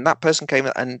this, and then that person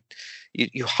came, and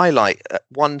you highlight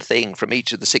one thing from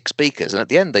each of the 6 speakers, and at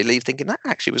the end they leave thinking, that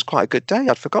actually was quite a good day.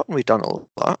 I'd forgotten we'd done all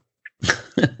that.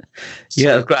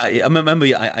 Yeah, great. I remember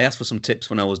I asked for some tips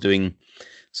when I was doing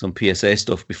some PSA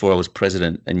stuff before I was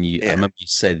president, and I remember you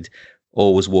said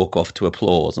always walk off to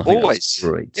applause. I think always, that's a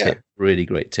great tip, really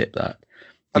great tip. That,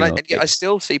 and I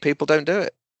still see people don't do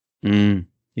it.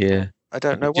 Yeah, I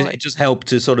don't know why. It just helps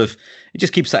to it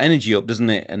just keeps that energy up, doesn't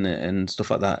it, and stuff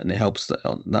like that, and it helps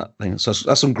that thing. So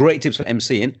that's some great tips for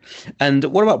MCing. And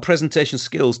what about presentation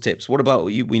skills tips? What about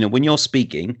you? When you're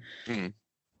speaking,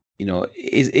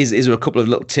 is there a couple of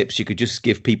little tips you could just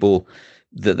give people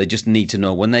that they just need to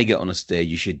know when they get on a stage?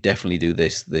 You should definitely do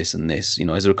this, this, and this.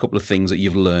 Is there a couple of things that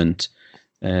you've learned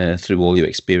through all your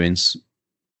experience?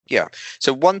 Yeah.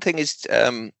 So one thing is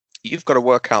you've got to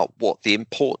work out what the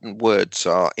important words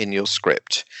are in your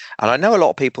script. And I know a lot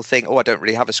of people think, oh, I don't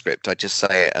really have a script. I just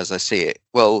say it as I see it.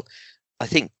 Well, I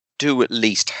think do at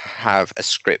least have a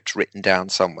script written down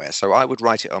somewhere. So I would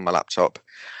write it on my laptop,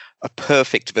 a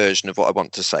perfect version of what I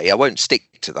want to say. I won't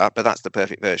stick to that, but that's the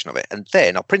perfect version of it. And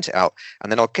then I'll print it out,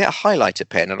 and then I'll get a highlighter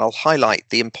pen, and I'll highlight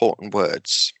the important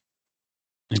words.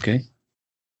 Okay.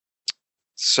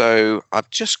 So I've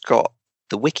just got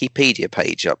the Wikipedia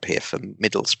page up here for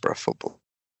Middlesbrough Football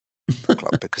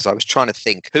Club, because I was trying to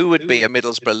think who would be a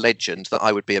Middlesbrough legend that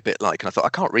I would be a bit like. And I thought, I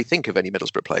can't really think of any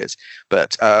Middlesbrough players.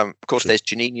 But, of course, there's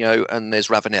Juninho and there's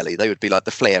Ravanelli. They would be like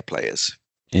the flair players.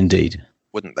 Indeed.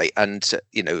 Wouldn't they? And,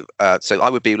 so I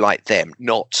would be like them,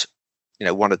 not,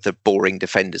 one of the boring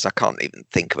defenders. I can't even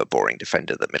think of a boring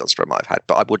defender that Middlesbrough might have had,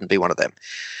 but I wouldn't be one of them.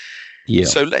 Yeah.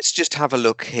 So let's just have a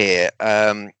look here.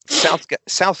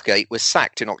 Southgate was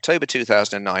sacked in October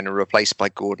 2009 and replaced by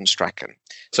Gordon Strachan.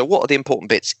 So what are the important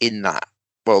bits in that?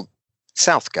 Well,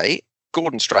 Southgate,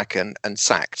 Gordon Strachan, and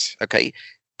sacked. Okay.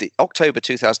 The October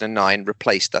 2009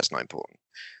 replaced, that's not important.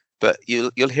 But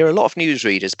you'll hear a lot of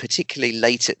newsreaders, particularly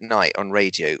late at night on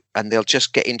radio, and they'll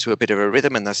just get into a bit of a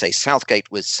rhythm, and they'll say Southgate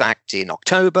was sacked in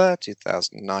October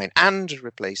 2009 and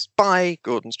replaced by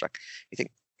Gordon Strachan. You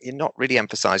think, you're not really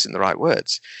emphasizing the right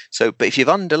words. So, but if you've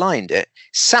underlined it,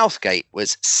 Southgate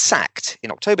was sacked in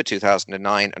October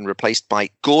 2009 and replaced by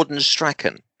Gordon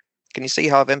Strachan. Can you see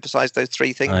how I've emphasized those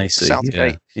 3 things? I see.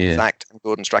 Southgate, sacked, and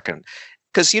Gordon Strachan.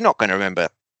 Because you're not going to remember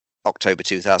October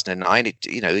 2009.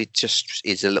 It just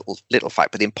is a little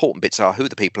fact. But the important bits are who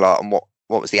the people are and what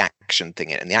was the action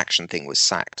thing. And the action thing was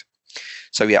sacked.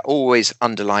 So yeah, always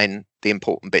underline the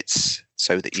important bits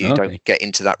so that you don't get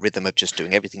into that rhythm of just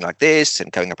doing everything like this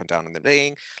and going up and down in the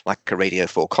ring, like a Radio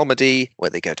 4 comedy where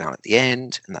they go down at the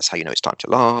end, and that's how you know it's time to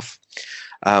laugh.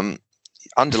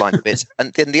 Underline the bits.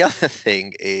 And then the other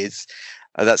thing is,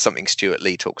 that's something Stuart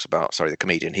Lee talks about. Sorry, the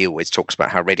comedian. He always talks about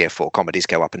how Radio 4 comedies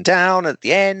go up and down at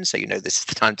the end, so you know this is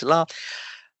the time to laugh.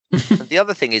 And the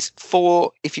other thing is,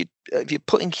 if you're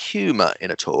putting humour in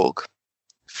a talk,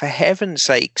 for heaven's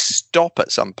sake, stop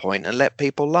at some point and let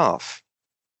people laugh.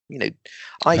 You know,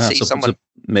 I see someone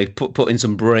put in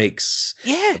some breaks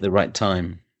at the right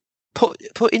time.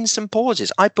 Put in some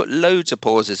pauses. I put loads of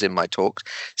pauses in my talks.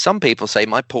 Some people say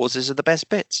my pauses are the best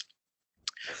bits,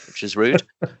 which is rude.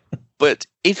 But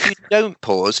if you don't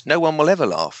pause, no one will ever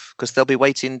laugh because they'll be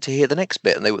waiting to hear the next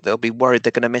bit, and they'll be worried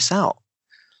they're going to miss out.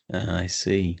 I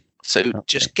see. So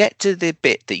just get to the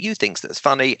bit that you think that's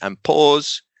funny and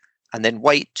pause, and then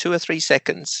wait 2 or 3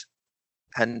 seconds.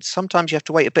 And sometimes you have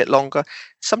to wait a bit longer,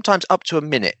 sometimes up to a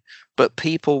minute. But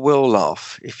people will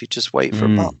laugh if you just wait for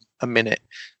about a minute.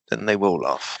 Then they will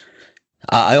laugh.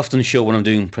 I often show, when I'm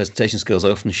doing presentation skills,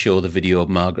 I often show the video of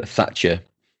Margaret Thatcher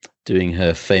doing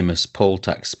her famous poll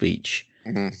tax speech.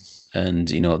 Mm-hmm. And,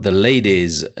 you know, the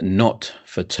lady's not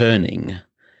for turning.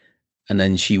 And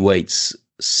then she waits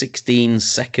 16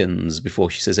 seconds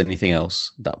before she says anything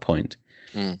else at that point.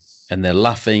 And they're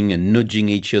laughing and nudging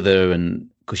each other, and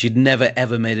because she'd never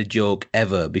ever made a joke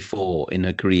ever before in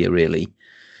her career, really,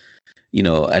 you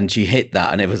know, and she hit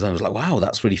that, and everyone was like, wow,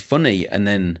 that's really funny. And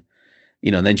then,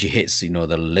 you know, then she hits, you know,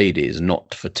 the lady is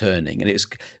not for turning, and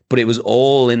it was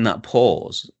all in that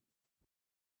pause.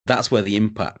 That's where the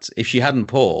impact. If she hadn't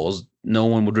paused, no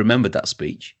one would remember that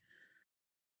speech.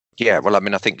 Yeah, well, I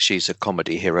mean, I think she's a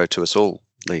comedy hero to us all,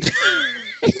 Lee.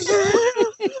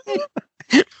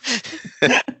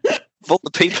 Of all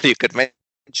the people you could mention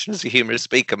as a humorous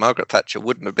speaker, Margaret Thatcher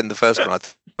wouldn't have been the first one I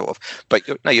thought of. But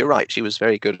you're right. She was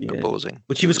very good at pausing.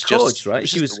 But she was coached, right?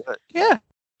 She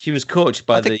was coached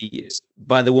by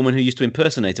the woman who used to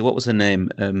impersonate her. What was her name?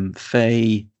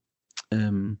 Faye.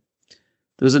 There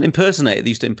was an impersonator that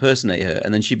used to impersonate her,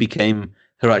 and then she became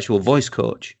her actual voice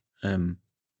coach.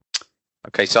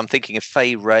 Okay, so I'm thinking of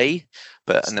Faye Ray,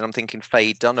 and then I'm thinking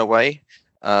Faye Dunaway.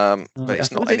 But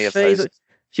it's not any of those.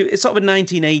 It's sort of a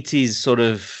 1980s sort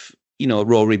of, you know,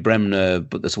 Rory Bremner,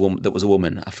 but there's a woman that was a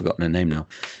woman. I've forgotten her name now.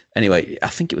 Anyway, I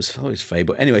think it was Faye,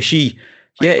 but anyway, she's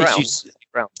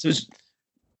Brown.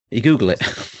 You Google it.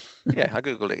 Yeah, I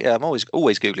Googled it. Yeah, I'm always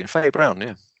Googling Faye Brown.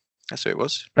 Yeah, that's who it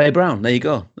was. Faye Brown. There you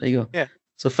go. Yeah.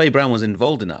 So Faye Brown was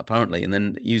involved in that apparently, and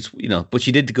then you know, but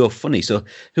she did go funny. So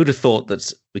who'd have thought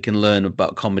that we can learn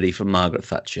about comedy from Margaret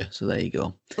Thatcher? So there you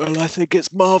go. Well, I think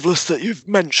it's marvellous that you've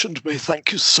mentioned me.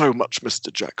 Thank you so much,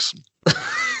 Mr. Jackson.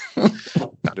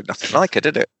 Sounded nothing like it,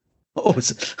 did it?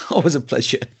 Always a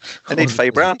pleasure. I need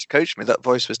Faye Brown to coach me. That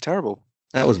voice was terrible.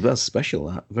 That's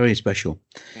special. Very special.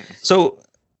 So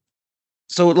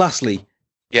lastly.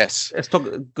 Yes. Let's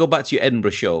go back to your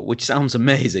Edinburgh show, which sounds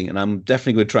amazing, and I'm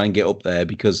definitely going to try and get up there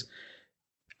because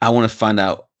I want to find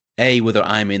out whether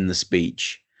I'm in the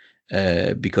speech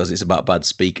because it's about bad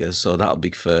speakers, so that'll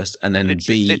be first, and then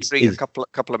literally a couple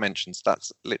of mentions.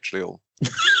 That's literally all.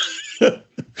 But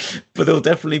there'll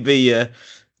definitely be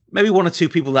maybe 1 or 2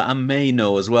 people that I may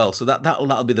know as well, so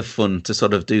that'll be the fun to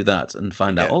sort of do that and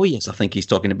find out. Oh yes, I think he's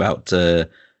talking about.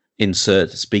 Insert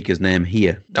speaker's name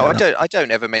here. No, I don't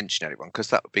ever mention anyone because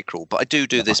that would be cruel. But I do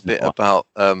this bit about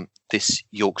this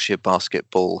Yorkshire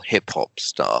basketball hip hop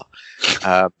star,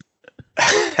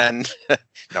 and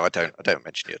no, I don't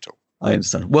mention you at all. I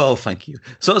understand. Well, thank you.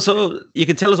 So you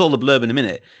can tell us all the blurb in a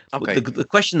minute. Okay. The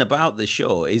question about the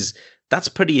show is that's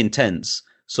pretty intense.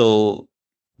 So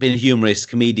being a humorist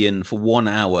comedian for 1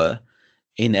 hour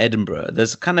in Edinburgh,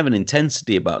 there's kind of an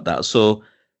intensity about that. So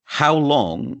how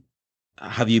long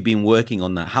have you been working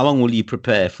on that? How long will you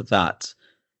prepare for that?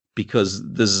 Because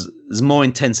there's more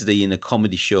intensity in a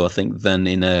comedy show, I think, than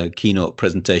in a keynote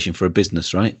presentation for a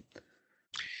business, right?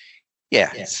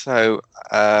 Yeah. So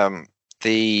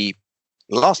the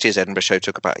last year's Edinburgh show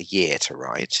took about a year to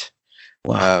write.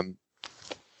 Wow.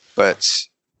 But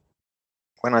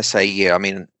when I say year, I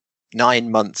mean 9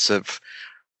 months of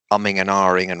umming and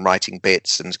ahhing and writing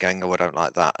bits and going, oh, I don't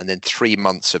like that. And then 3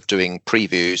 months of doing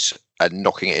previews and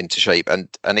knocking it into shape, and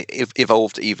it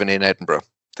evolved even in Edinburgh.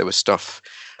 There was stuff.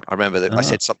 I remember that I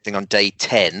said something on day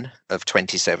 10 of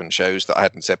 27 shows that I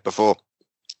hadn't said before.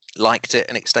 Liked it,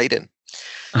 and it stayed in.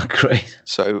 Oh, great.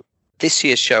 So this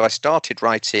year's show, I started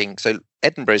writing. So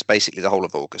Edinburgh is basically the whole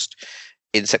of August.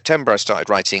 In September, I started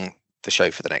writing the show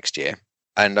for the next year,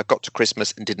 and I got to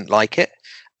Christmas and didn't like it.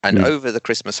 And over the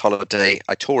Christmas holiday,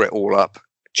 I tore it all up,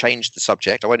 changed the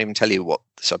subject. I won't even tell you what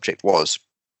the subject was.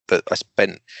 that I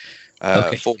spent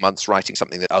 4 months writing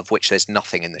something of which there's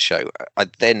nothing in the show. I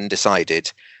then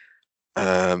decided,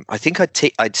 I think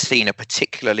I'd seen a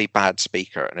particularly bad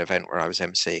speaker at an event where I was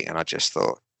emceeing, and I just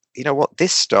thought, you know what,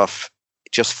 this stuff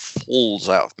just falls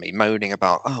out of me, moaning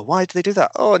about, oh, why did they do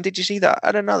that? Oh, and did you see that?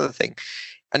 And another thing.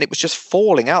 And it was just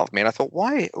falling out of me. And I thought,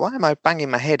 why am I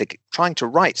banging my head trying to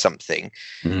write something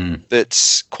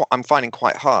I'm finding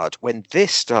quite hard when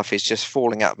this stuff is just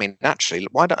falling out of me naturally?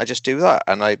 Why don't I just do that?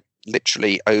 And I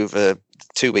literally, over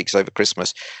 2 weeks over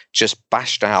Christmas, just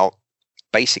bashed out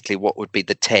basically what would be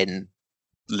the 10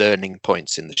 learning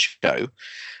points in the show.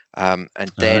 And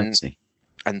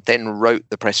then wrote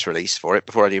the press release for it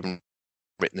before I'd even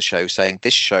written the show, saying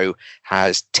this show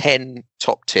has 10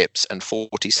 top tips and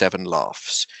 47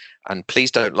 laughs, and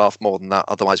please don't laugh more than that,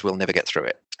 otherwise we'll never get through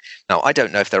it. Now, I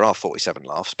don't know if there are 47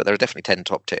 laughs, but there are definitely 10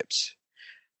 top tips.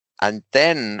 And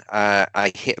then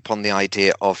I hit upon the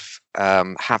idea of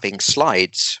having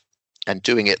slides and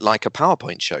doing it like a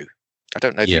PowerPoint show. I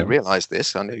don't know if you realise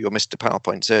this. I know you're Mr.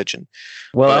 PowerPoint surgeon.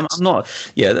 Well, I'm not.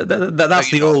 Yeah,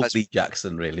 that's the old Lee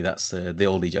Jackson, really. That's the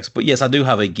old Lee Jackson. But yes, I do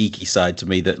have a geeky side to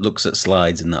me that looks at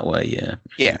slides in that way. Yeah.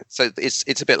 Yeah. So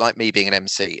it's a bit like me being an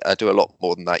MC. I do a lot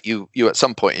more than that. You at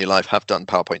some point in your life have done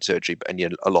PowerPoint surgery, and you're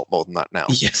a lot more than that now.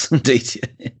 Yes,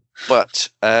 indeed. Yeah. But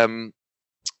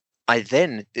I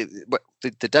then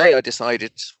the day I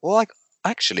decided, well,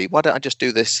 actually, why don't I just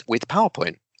do this with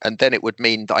PowerPoint? And then it would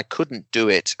mean that I couldn't do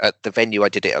it at the venue I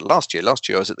did it at last year. Last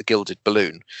year I was at the Gilded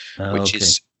Balloon, which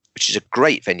is a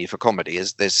great venue for comedy.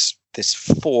 There's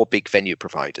 4 big venue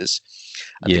providers,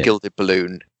 and the Gilded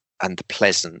Balloon and the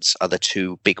Pleasance are the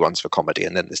 2 big ones for comedy.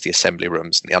 And then there's the Assembly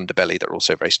Rooms and the Underbelly that are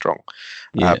also very strong.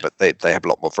 But they have a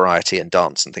lot more variety and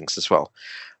dance and things as well.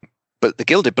 But the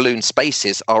Gilded Balloon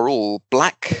spaces are all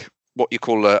black, what you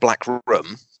call a black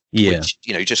room. Yeah. Which,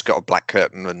 you just got a black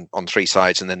curtain and on 3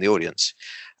 sides and then the audience.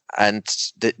 And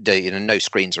no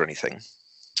screens or anything.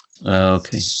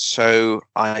 Okay. So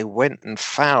I went and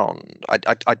found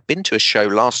I'd been to a show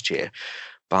last year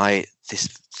by this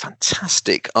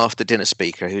fantastic after dinner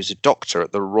speaker who's a doctor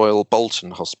at the Royal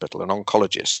Bolton Hospital, an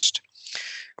oncologist,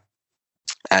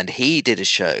 and he did a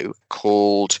show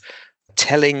called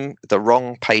 "Telling the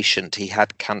Wrong Patient He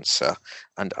Had Cancer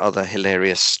and Other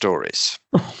Hilarious Stories."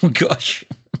 Oh my gosh.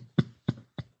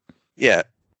 Yeah.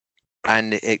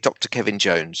 And Dr. Kevin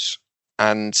Jones,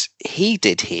 and he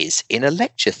did his in a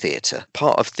lecture theatre,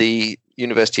 part of the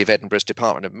University of Edinburgh's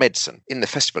Department of Medicine. In the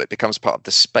festival, it becomes part of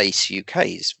the Space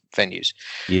UK's venues.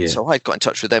 Yeah. So I got in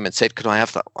touch with them and said, could I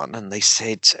have that one? And they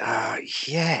said,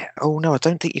 yeah. Oh, no, I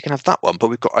don't think you can have that one, but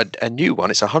we've got a new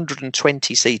one. It's a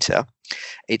 120-seater.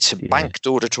 It's a banked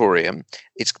auditorium.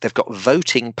 They've got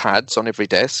voting pads on every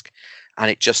desk, and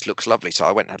it just looks lovely. So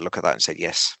I went and had a look at that and said,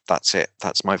 yes, that's it.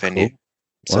 That's my venue. Cool.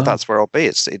 So that's where I'll be.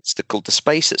 It's called the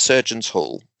Space at Surgeons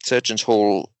Hall. Surgeons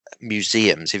Hall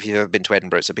Museums. If you've ever been to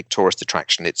Edinburgh, it's a big tourist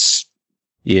attraction. It's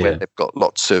where they've got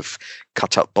lots of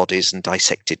cut up bodies and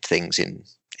dissected things in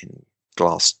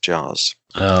glass jars.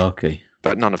 Oh, okay.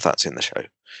 But none of that's in the show.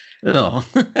 No.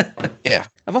 Yeah.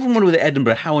 I've often wondered with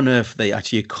Edinburgh how on earth they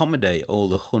actually accommodate all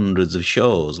the hundreds of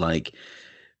shows,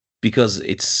 because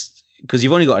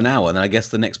you've only got an hour, and I guess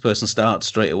the next person starts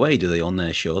straight away. Do they on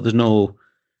their show? There's no.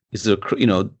 Is there,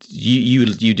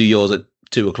 you do yours at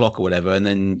 2:00 or whatever, and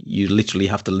then you literally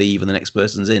have to leave, and the next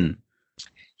person's in.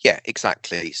 Yeah,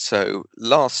 exactly. So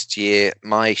last year,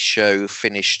 my show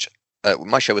finished.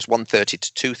 My show was 1:30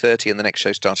 to 2:30, and the next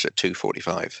show started at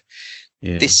 2:45.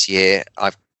 Yeah. This year,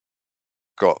 I've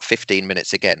got 15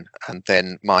 minutes again, and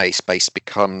then my space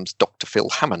becomes Dr. Phil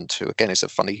Hammond, who again is a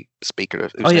funny speaker.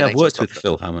 Oh yeah, I've worked with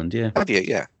Phil Hammond. Yeah. Have you?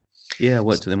 Yeah. Yeah, I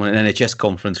worked with him on an NHS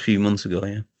conference a few months ago.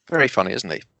 Yeah. Very funny,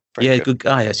 isn't he? Very good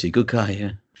guy, actually. Good guy,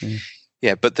 yeah.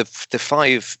 Yeah, but the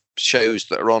 5 shows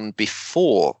that are on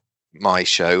before my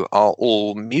show are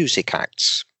all music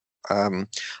acts. I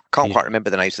can't quite remember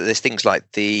the names. There's things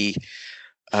like the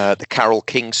Carole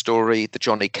King story, the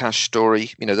Johnny Cash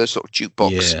story, those sort of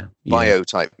jukebox bio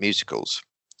type musicals.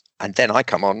 And then I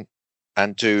come on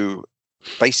and do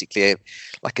basically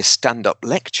like a stand-up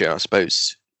lecture, I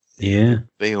suppose. Yeah.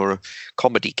 Or a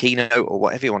comedy keynote or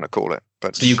whatever you want to call it.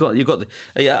 But so you've got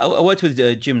I worked with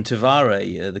Jim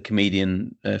Tavare, the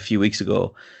comedian, a few weeks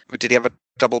ago. Did he have a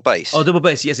double bass? Oh, double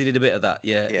bass. Yes, he did a bit of that.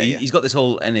 Yeah. He's got this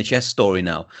whole NHS story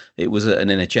now. It was an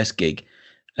NHS gig.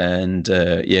 And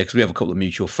because we have a couple of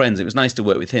mutual friends. It was nice to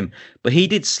work with him. But he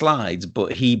did slides,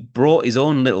 but he brought his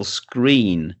own little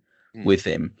screen with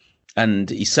him.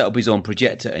 And he set up his own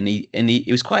projector, and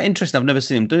it was quite interesting. I've never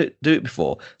seen him do it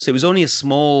before. So it was only a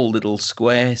small little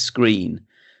square screen,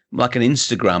 like an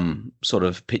Instagram sort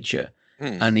of picture,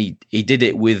 and he did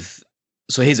it with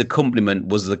So his accompaniment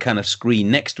was the kind of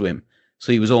screen next to him.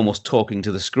 So he was almost talking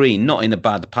to the screen, not in a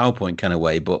bad PowerPoint kind of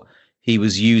way, but he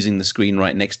was using the screen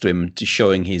right next to him to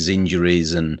showing his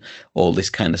injuries and all this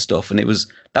kind of stuff. And that was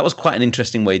quite an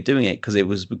interesting way of doing it, because it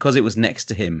was next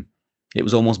to him. It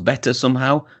was almost better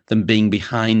somehow than being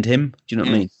behind him. Do you know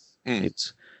what I mean? Mm.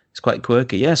 It's quite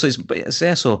quirky. Yeah. So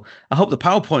so I hope the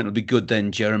PowerPoint will be good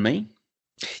then, Jeremy.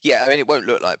 Yeah, I mean, it won't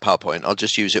look like PowerPoint. I'll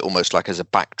just use it almost like as a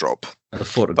backdrop. The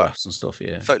photographs and stuff,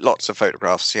 yeah. Lots of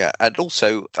photographs, yeah. And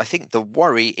also, I think the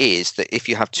worry is that if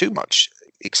you have too much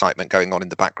excitement going on in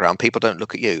the background, people don't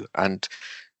look at you. And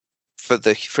for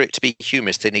it to be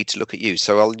humorous, they need to look at you.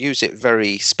 So I'll use it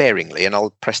very sparingly, and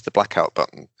I'll press the blackout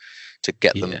button to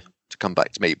get them to come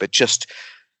back to me. But just,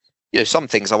 some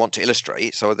things I want to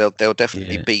illustrate, so there'll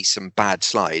definitely be some bad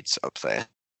slides up there.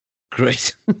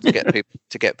 Great. to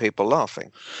get people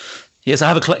laughing. Yes, I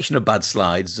have a collection of bad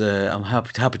slides. I'm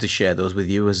happy to share those with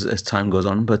you as time goes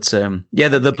on. But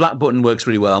the black button works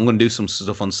really well. I'm going to do some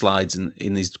stuff on slides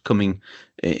in these coming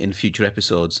in future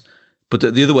episodes. But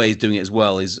the other way of doing it as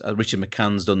well is Richard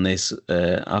McCann's done this,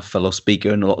 our fellow speaker,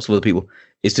 and lots of other people,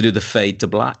 is to do the fade to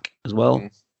black as well.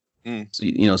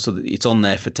 So so that it's on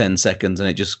there for 10 seconds and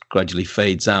it just gradually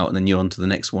fades out, and then you're on to the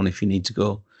next one if you need to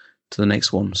go to the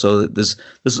next one. So there's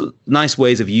nice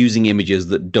ways of using images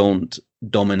that don't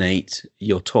dominate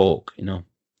your talk,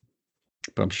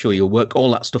 but I'm sure you'll work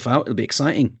all that stuff out. It'll be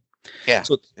exciting. Yeah.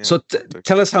 So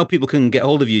tell us how people can get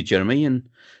hold of you, Jeremy, and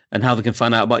how they can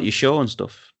find out about your show and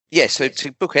stuff. Yeah, so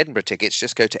to book Edinburgh tickets,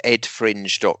 just go to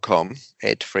edfringe.com,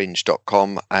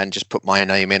 and just put my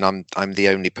name in. I'm the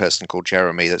only person called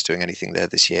Jeremy that's doing anything there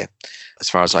this year, as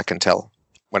far as I can tell.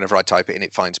 Whenever I type it in,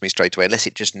 it finds me straight away, unless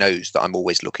it just knows that I'm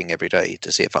always looking every day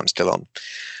to see if I'm still on.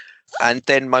 And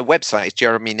then my website is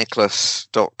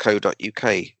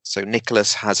jeremynicholas.co.uk. So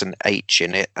Nicholas has an H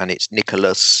in it, and it's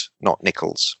Nicholas, not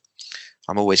Nichols.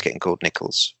 I'm always getting called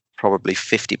Nichols. Probably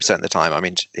 50% of the time I'm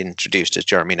introduced as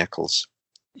Jeremy Nichols.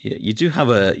 Yeah, you do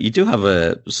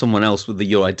have someone else with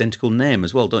your identical name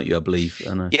as well, don't you? I believe.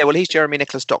 Yeah, well, he's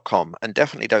jeremynicholas.com, and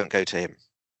definitely don't go to him.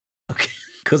 Okay,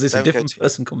 because it's a different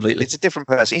person completely. It's a different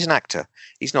person. He's an actor.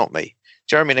 He's not me.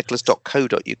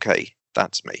 jeremynicholas.co.uk.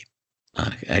 That's me.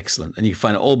 Excellent. And you can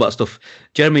find out all about stuff.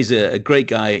 Jeremy's a great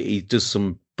guy. He does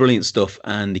some brilliant stuff,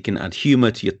 and he can add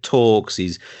humor to your talks.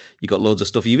 You got loads of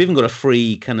stuff. You've even got a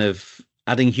free kind of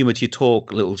adding humor to your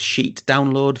talk little sheet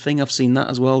download thing. I've seen that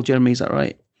as well. Jeremy, is that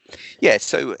right? Yeah,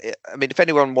 so I mean, if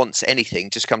anyone wants anything,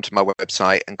 just come to my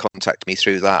website and contact me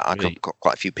through that. I've got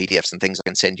quite a few PDFs and things I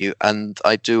can send you, and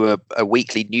I do a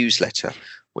weekly newsletter,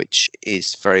 which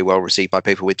is very well received by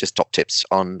people with just top tips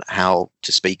on how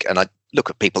to speak. And I look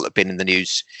at people that have been in the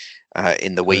news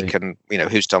in the week, and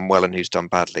who's done well and who's done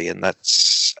badly. And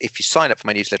that's, if you sign up for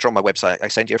my newsletter on my website, I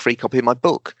send you a free copy of my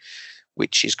book,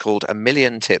 which is called A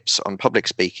Million Tips on Public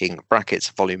Speaking, brackets,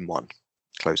 Volume 1.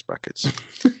 Close brackets,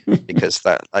 because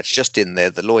that's just in there.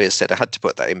 The lawyers said I had to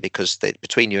put that in because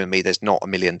between you and me, there's not a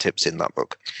million tips in that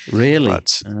book. Really?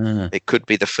 But it could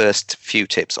be the first few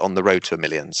tips on the road to a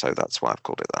million. So that's why I've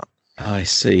called it that. I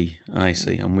see.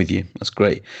 I'm with you. That's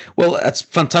great. Well, that's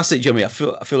fantastic, Jeremy. I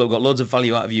feel I've got loads of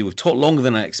value out of you. We've talked longer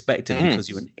than I expected because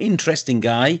you're an interesting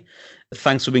guy.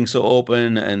 Thanks for being so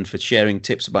open and for sharing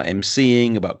tips about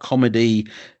emceeing, about comedy,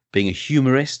 being a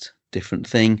humorist, different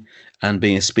thing, and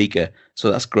being a speaker. So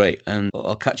that's great. And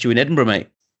I'll catch you in Edinburgh, mate.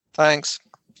 Thanks.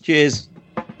 Cheers.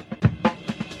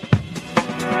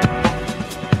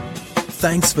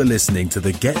 Thanks for listening to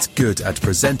the Get Good at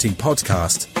Presenting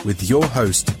podcast with your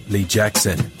host, Lee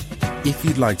Jackson. If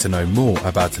you'd like to know more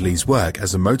about Lee's work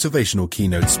as a motivational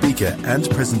keynote speaker and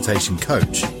presentation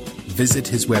coach, visit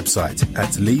his website at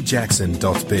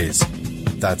leejackson.biz.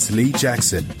 That's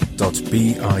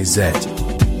leejackson.biz.